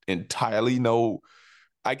don't entirely know.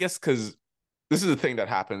 I guess because this is the thing that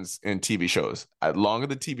happens in TV shows. As long as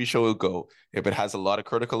the TV show will go, if it has a lot of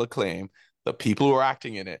critical acclaim, the people who are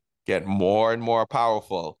acting in it get more and more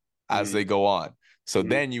powerful as they go on. So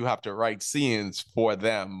then you have to write scenes for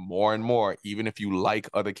them more and more, even if you like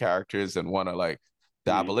other characters and want to like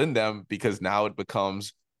dabble in them, because now it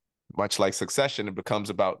becomes much like Succession. It becomes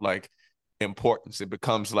about like importance. It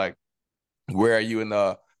becomes like, where are you in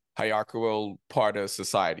the hierarchical part of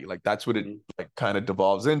society? Like that's what it like kind of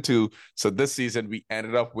devolves into. So this season we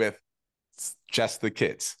ended up with just the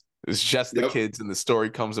kids. It's just the kids, and the story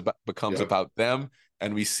becomes about them,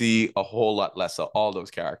 and we see a whole lot less of all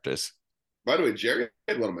those characters. By the way, Jerry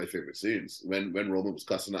had one of my favorite scenes when Roman was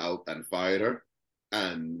cussing her out and fired her.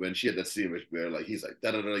 And when she had that scene where like he's like,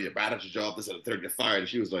 da da da, you're bad at your job, this and the third, you're fired. And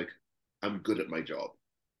she was like, I'm good at my job.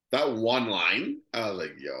 That one line, I was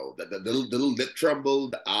like, yo, the little lip tremble,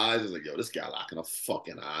 the eyes, I was like, yo, this guy laughing a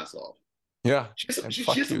fucking ass off. Yeah. She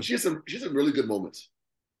has some really good moments.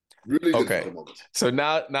 Really good fucking moments. So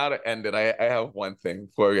now to end it, I have one thing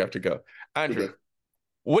before we have to go. Andrew,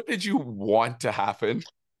 what did you want to happen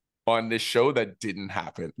on this show that didn't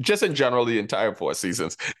happen? Just in general, the entire 4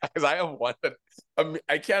 seasons. Because I have one that,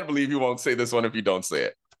 I can't believe you won't say this one if you don't say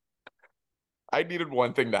it. I needed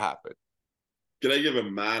one thing to happen. Can I give a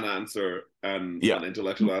man answer and an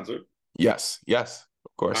intellectual answer? Yes,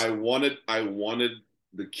 of course. I wanted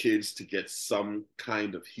the kids to get some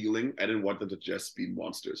kind of healing. I didn't want them to just be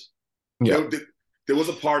monsters. Yeah. There was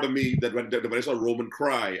a part of me that when I saw Roman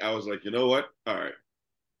cry, I was like, you know what? All right.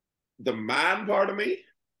 The man part of me,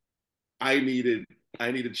 I needed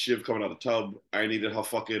Shiv coming out of the tub. I needed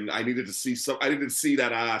to see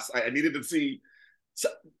that ass. I needed to see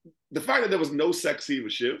the fact that there was no sex scene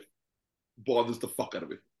with Shiv bothers the fuck out of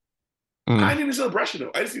me. I need a celebration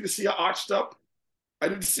though. I just need to see her arched up. I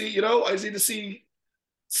need to see, I just need to see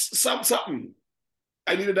something.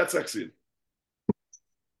 I needed that sex scene.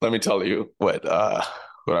 Let me tell you what I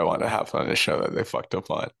want to have on this show that they fucked up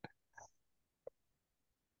on.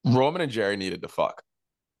 Roman and Jerry needed to fuck.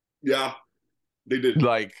 Yeah, they did.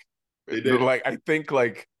 Like, they did. Like, I think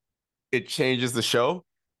like it changes the show.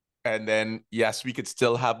 And then, yes, we could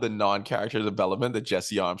still have the non-character development that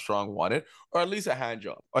Jesse Armstrong wanted, or at least a hand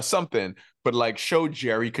job or something. But like, show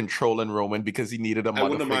Jerry controlling Roman because he needed a mother figure. I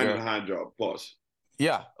wouldn't have minded a hand job. Pause.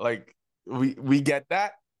 Yeah, like we get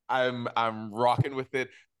that. I'm rocking with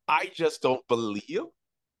it. I just don't believe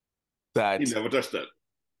that he never touched that.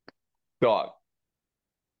 Dog.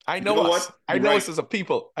 I know us. I know us as a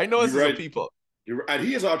people. I know us as a people. And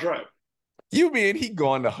he is our tribe. You mean he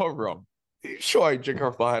going to her room? Sure, I drink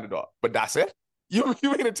her $500, but that's it. You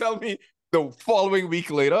gonna tell me the following week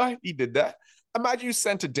later he did that? Imagine you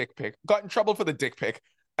sent a dick pic, got in trouble for the dick pic,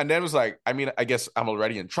 and then was like, I mean, I guess I'm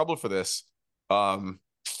already in trouble for this. You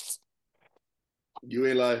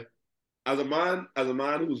ain't lie. As a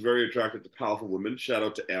man who's very attracted to powerful women, shout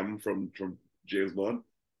out to M from James Bond.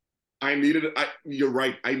 You're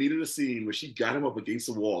right. I needed a scene where she got him up against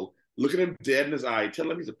the wall, looking him dead in his eye,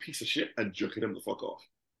 telling him he's a piece of shit, and jerking him the fuck off.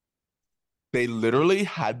 They literally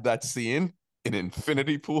had that scene in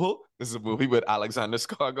Infinity Pool. This is a movie with Alexander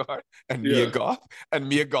Skarsgård and Mia Goth. And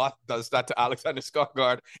Mia Goth does that to Alexander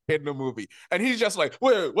Skarsgård in the movie. And he's just like,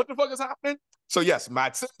 wait, what the fuck is happening? So yes,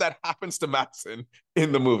 Madsen, that happens to Madsen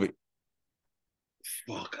in the movie.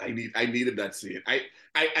 Fuck, I needed that scene. I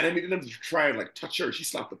needed him to try and like touch her. She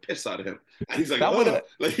slapped the piss out of him. And he's like, that would have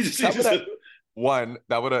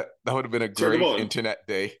been a great internet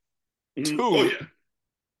day. Mm-hmm.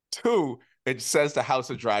 Two, it says the House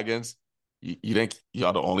of Dragons. You think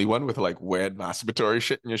you're the only one with like weird masturbatory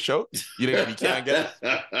shit in your show? You think we can't get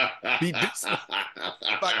it? Be this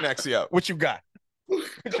back next year. What you got?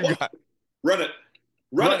 Run it.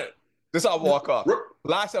 This I'll walk off.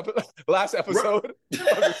 Last episode of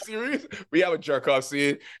the series, we have a jerk off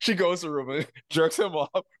scene. She goes to Roman, jerks him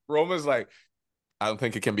off. Roman's like, I don't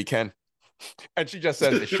think it can be Ken. And she just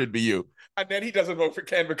says it should be you. And then he doesn't vote for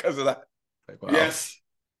Ken because of that. Like, wow. Yes.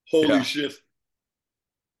 Holy shit.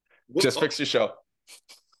 Just fix your show.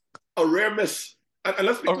 A rare miss. And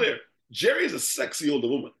let's be clear. Jerry is a sexy older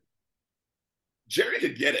woman. Jerry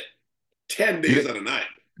could get it 10 days out of 9.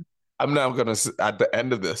 I'm now going to, at the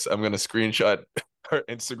end of this, I'm going to screenshot her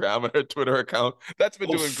Instagram and her Twitter account. That's been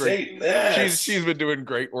doing great. She's been doing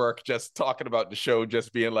great work just talking about the show,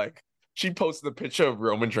 just being like, she posted a picture of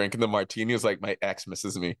Roman drinking the martini. It's like, my ex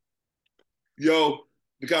misses me. Yo,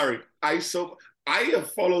 Dakarai, I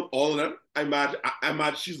have followed all of them. I'm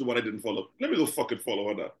mad she's the one I didn't follow. Let me go fucking follow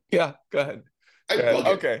her now. Yeah, go ahead.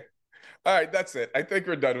 Okay. All right, that's it. I think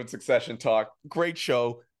we're done with Succession talk. Great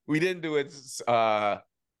show. We didn't do it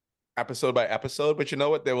episode by episode, but you know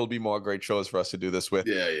what? There will be more great shows for us to do this with.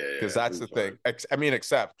 Yeah. Because that's the thing.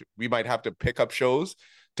 Except we might have to pick up shows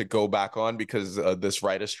to go back on because of this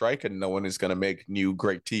writer strike and no one is going to make new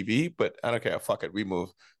great TV. But I don't care. Fuck it. We move.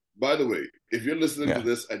 By the way, if you're listening to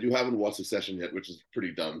this and you haven't watched Succession yet, which is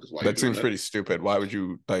pretty dumb, because that seems pretty stupid. Why would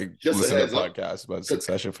you listen to a podcast about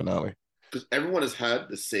Succession finale? Because everyone has had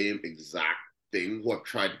the same exact thing who have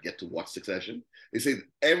tried to get to watch Succession. They say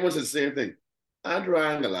everyone says the same thing. Andrew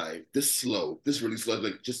ain't alive. This really slow.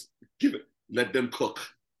 Like, just give it. Let them cook.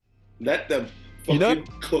 Let them fucking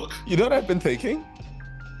cook. You know what I've been thinking?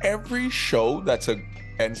 Every show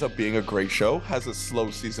ends up being a great show has a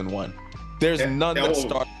slow season 1. There's none that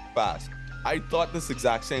start fast. I thought this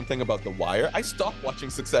exact same thing about The Wire. I stopped watching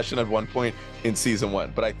Succession at one point in season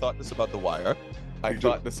 1, but I thought this about The Wire. I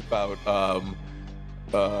thought this about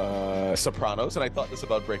Sopranos, and I thought this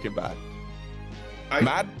about Breaking Bad. I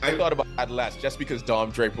thought about that less, just because Dom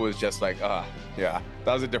Draper was just like, yeah,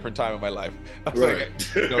 that was a different time in my life. I was like,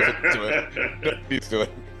 no, he's doing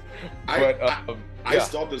it. I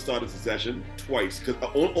stopped and started Succession twice, because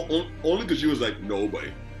only because she was like,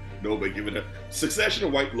 nobody giving it. Succession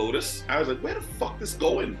and White Lotus, I was like, where the fuck this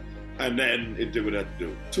going? And then it did what it had to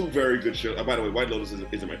do. 2 very good shows. By the way, White Lotus is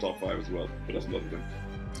in my top 5 as well, but that's another thing.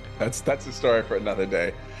 That's a story for another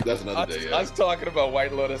day. That's another day. Yeah. Us talking about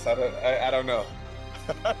White Lotus, I don't know.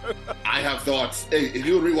 I have thoughts. Hey, if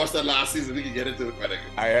you rewatch that last season, we can get into it right again.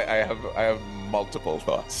 I have multiple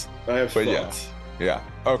thoughts. I have thoughts. Yeah.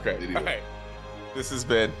 Okay. Anyway. All right. This has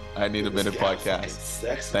been I Need a Minute podcast.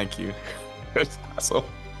 Sexy. Thank you.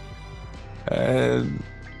 And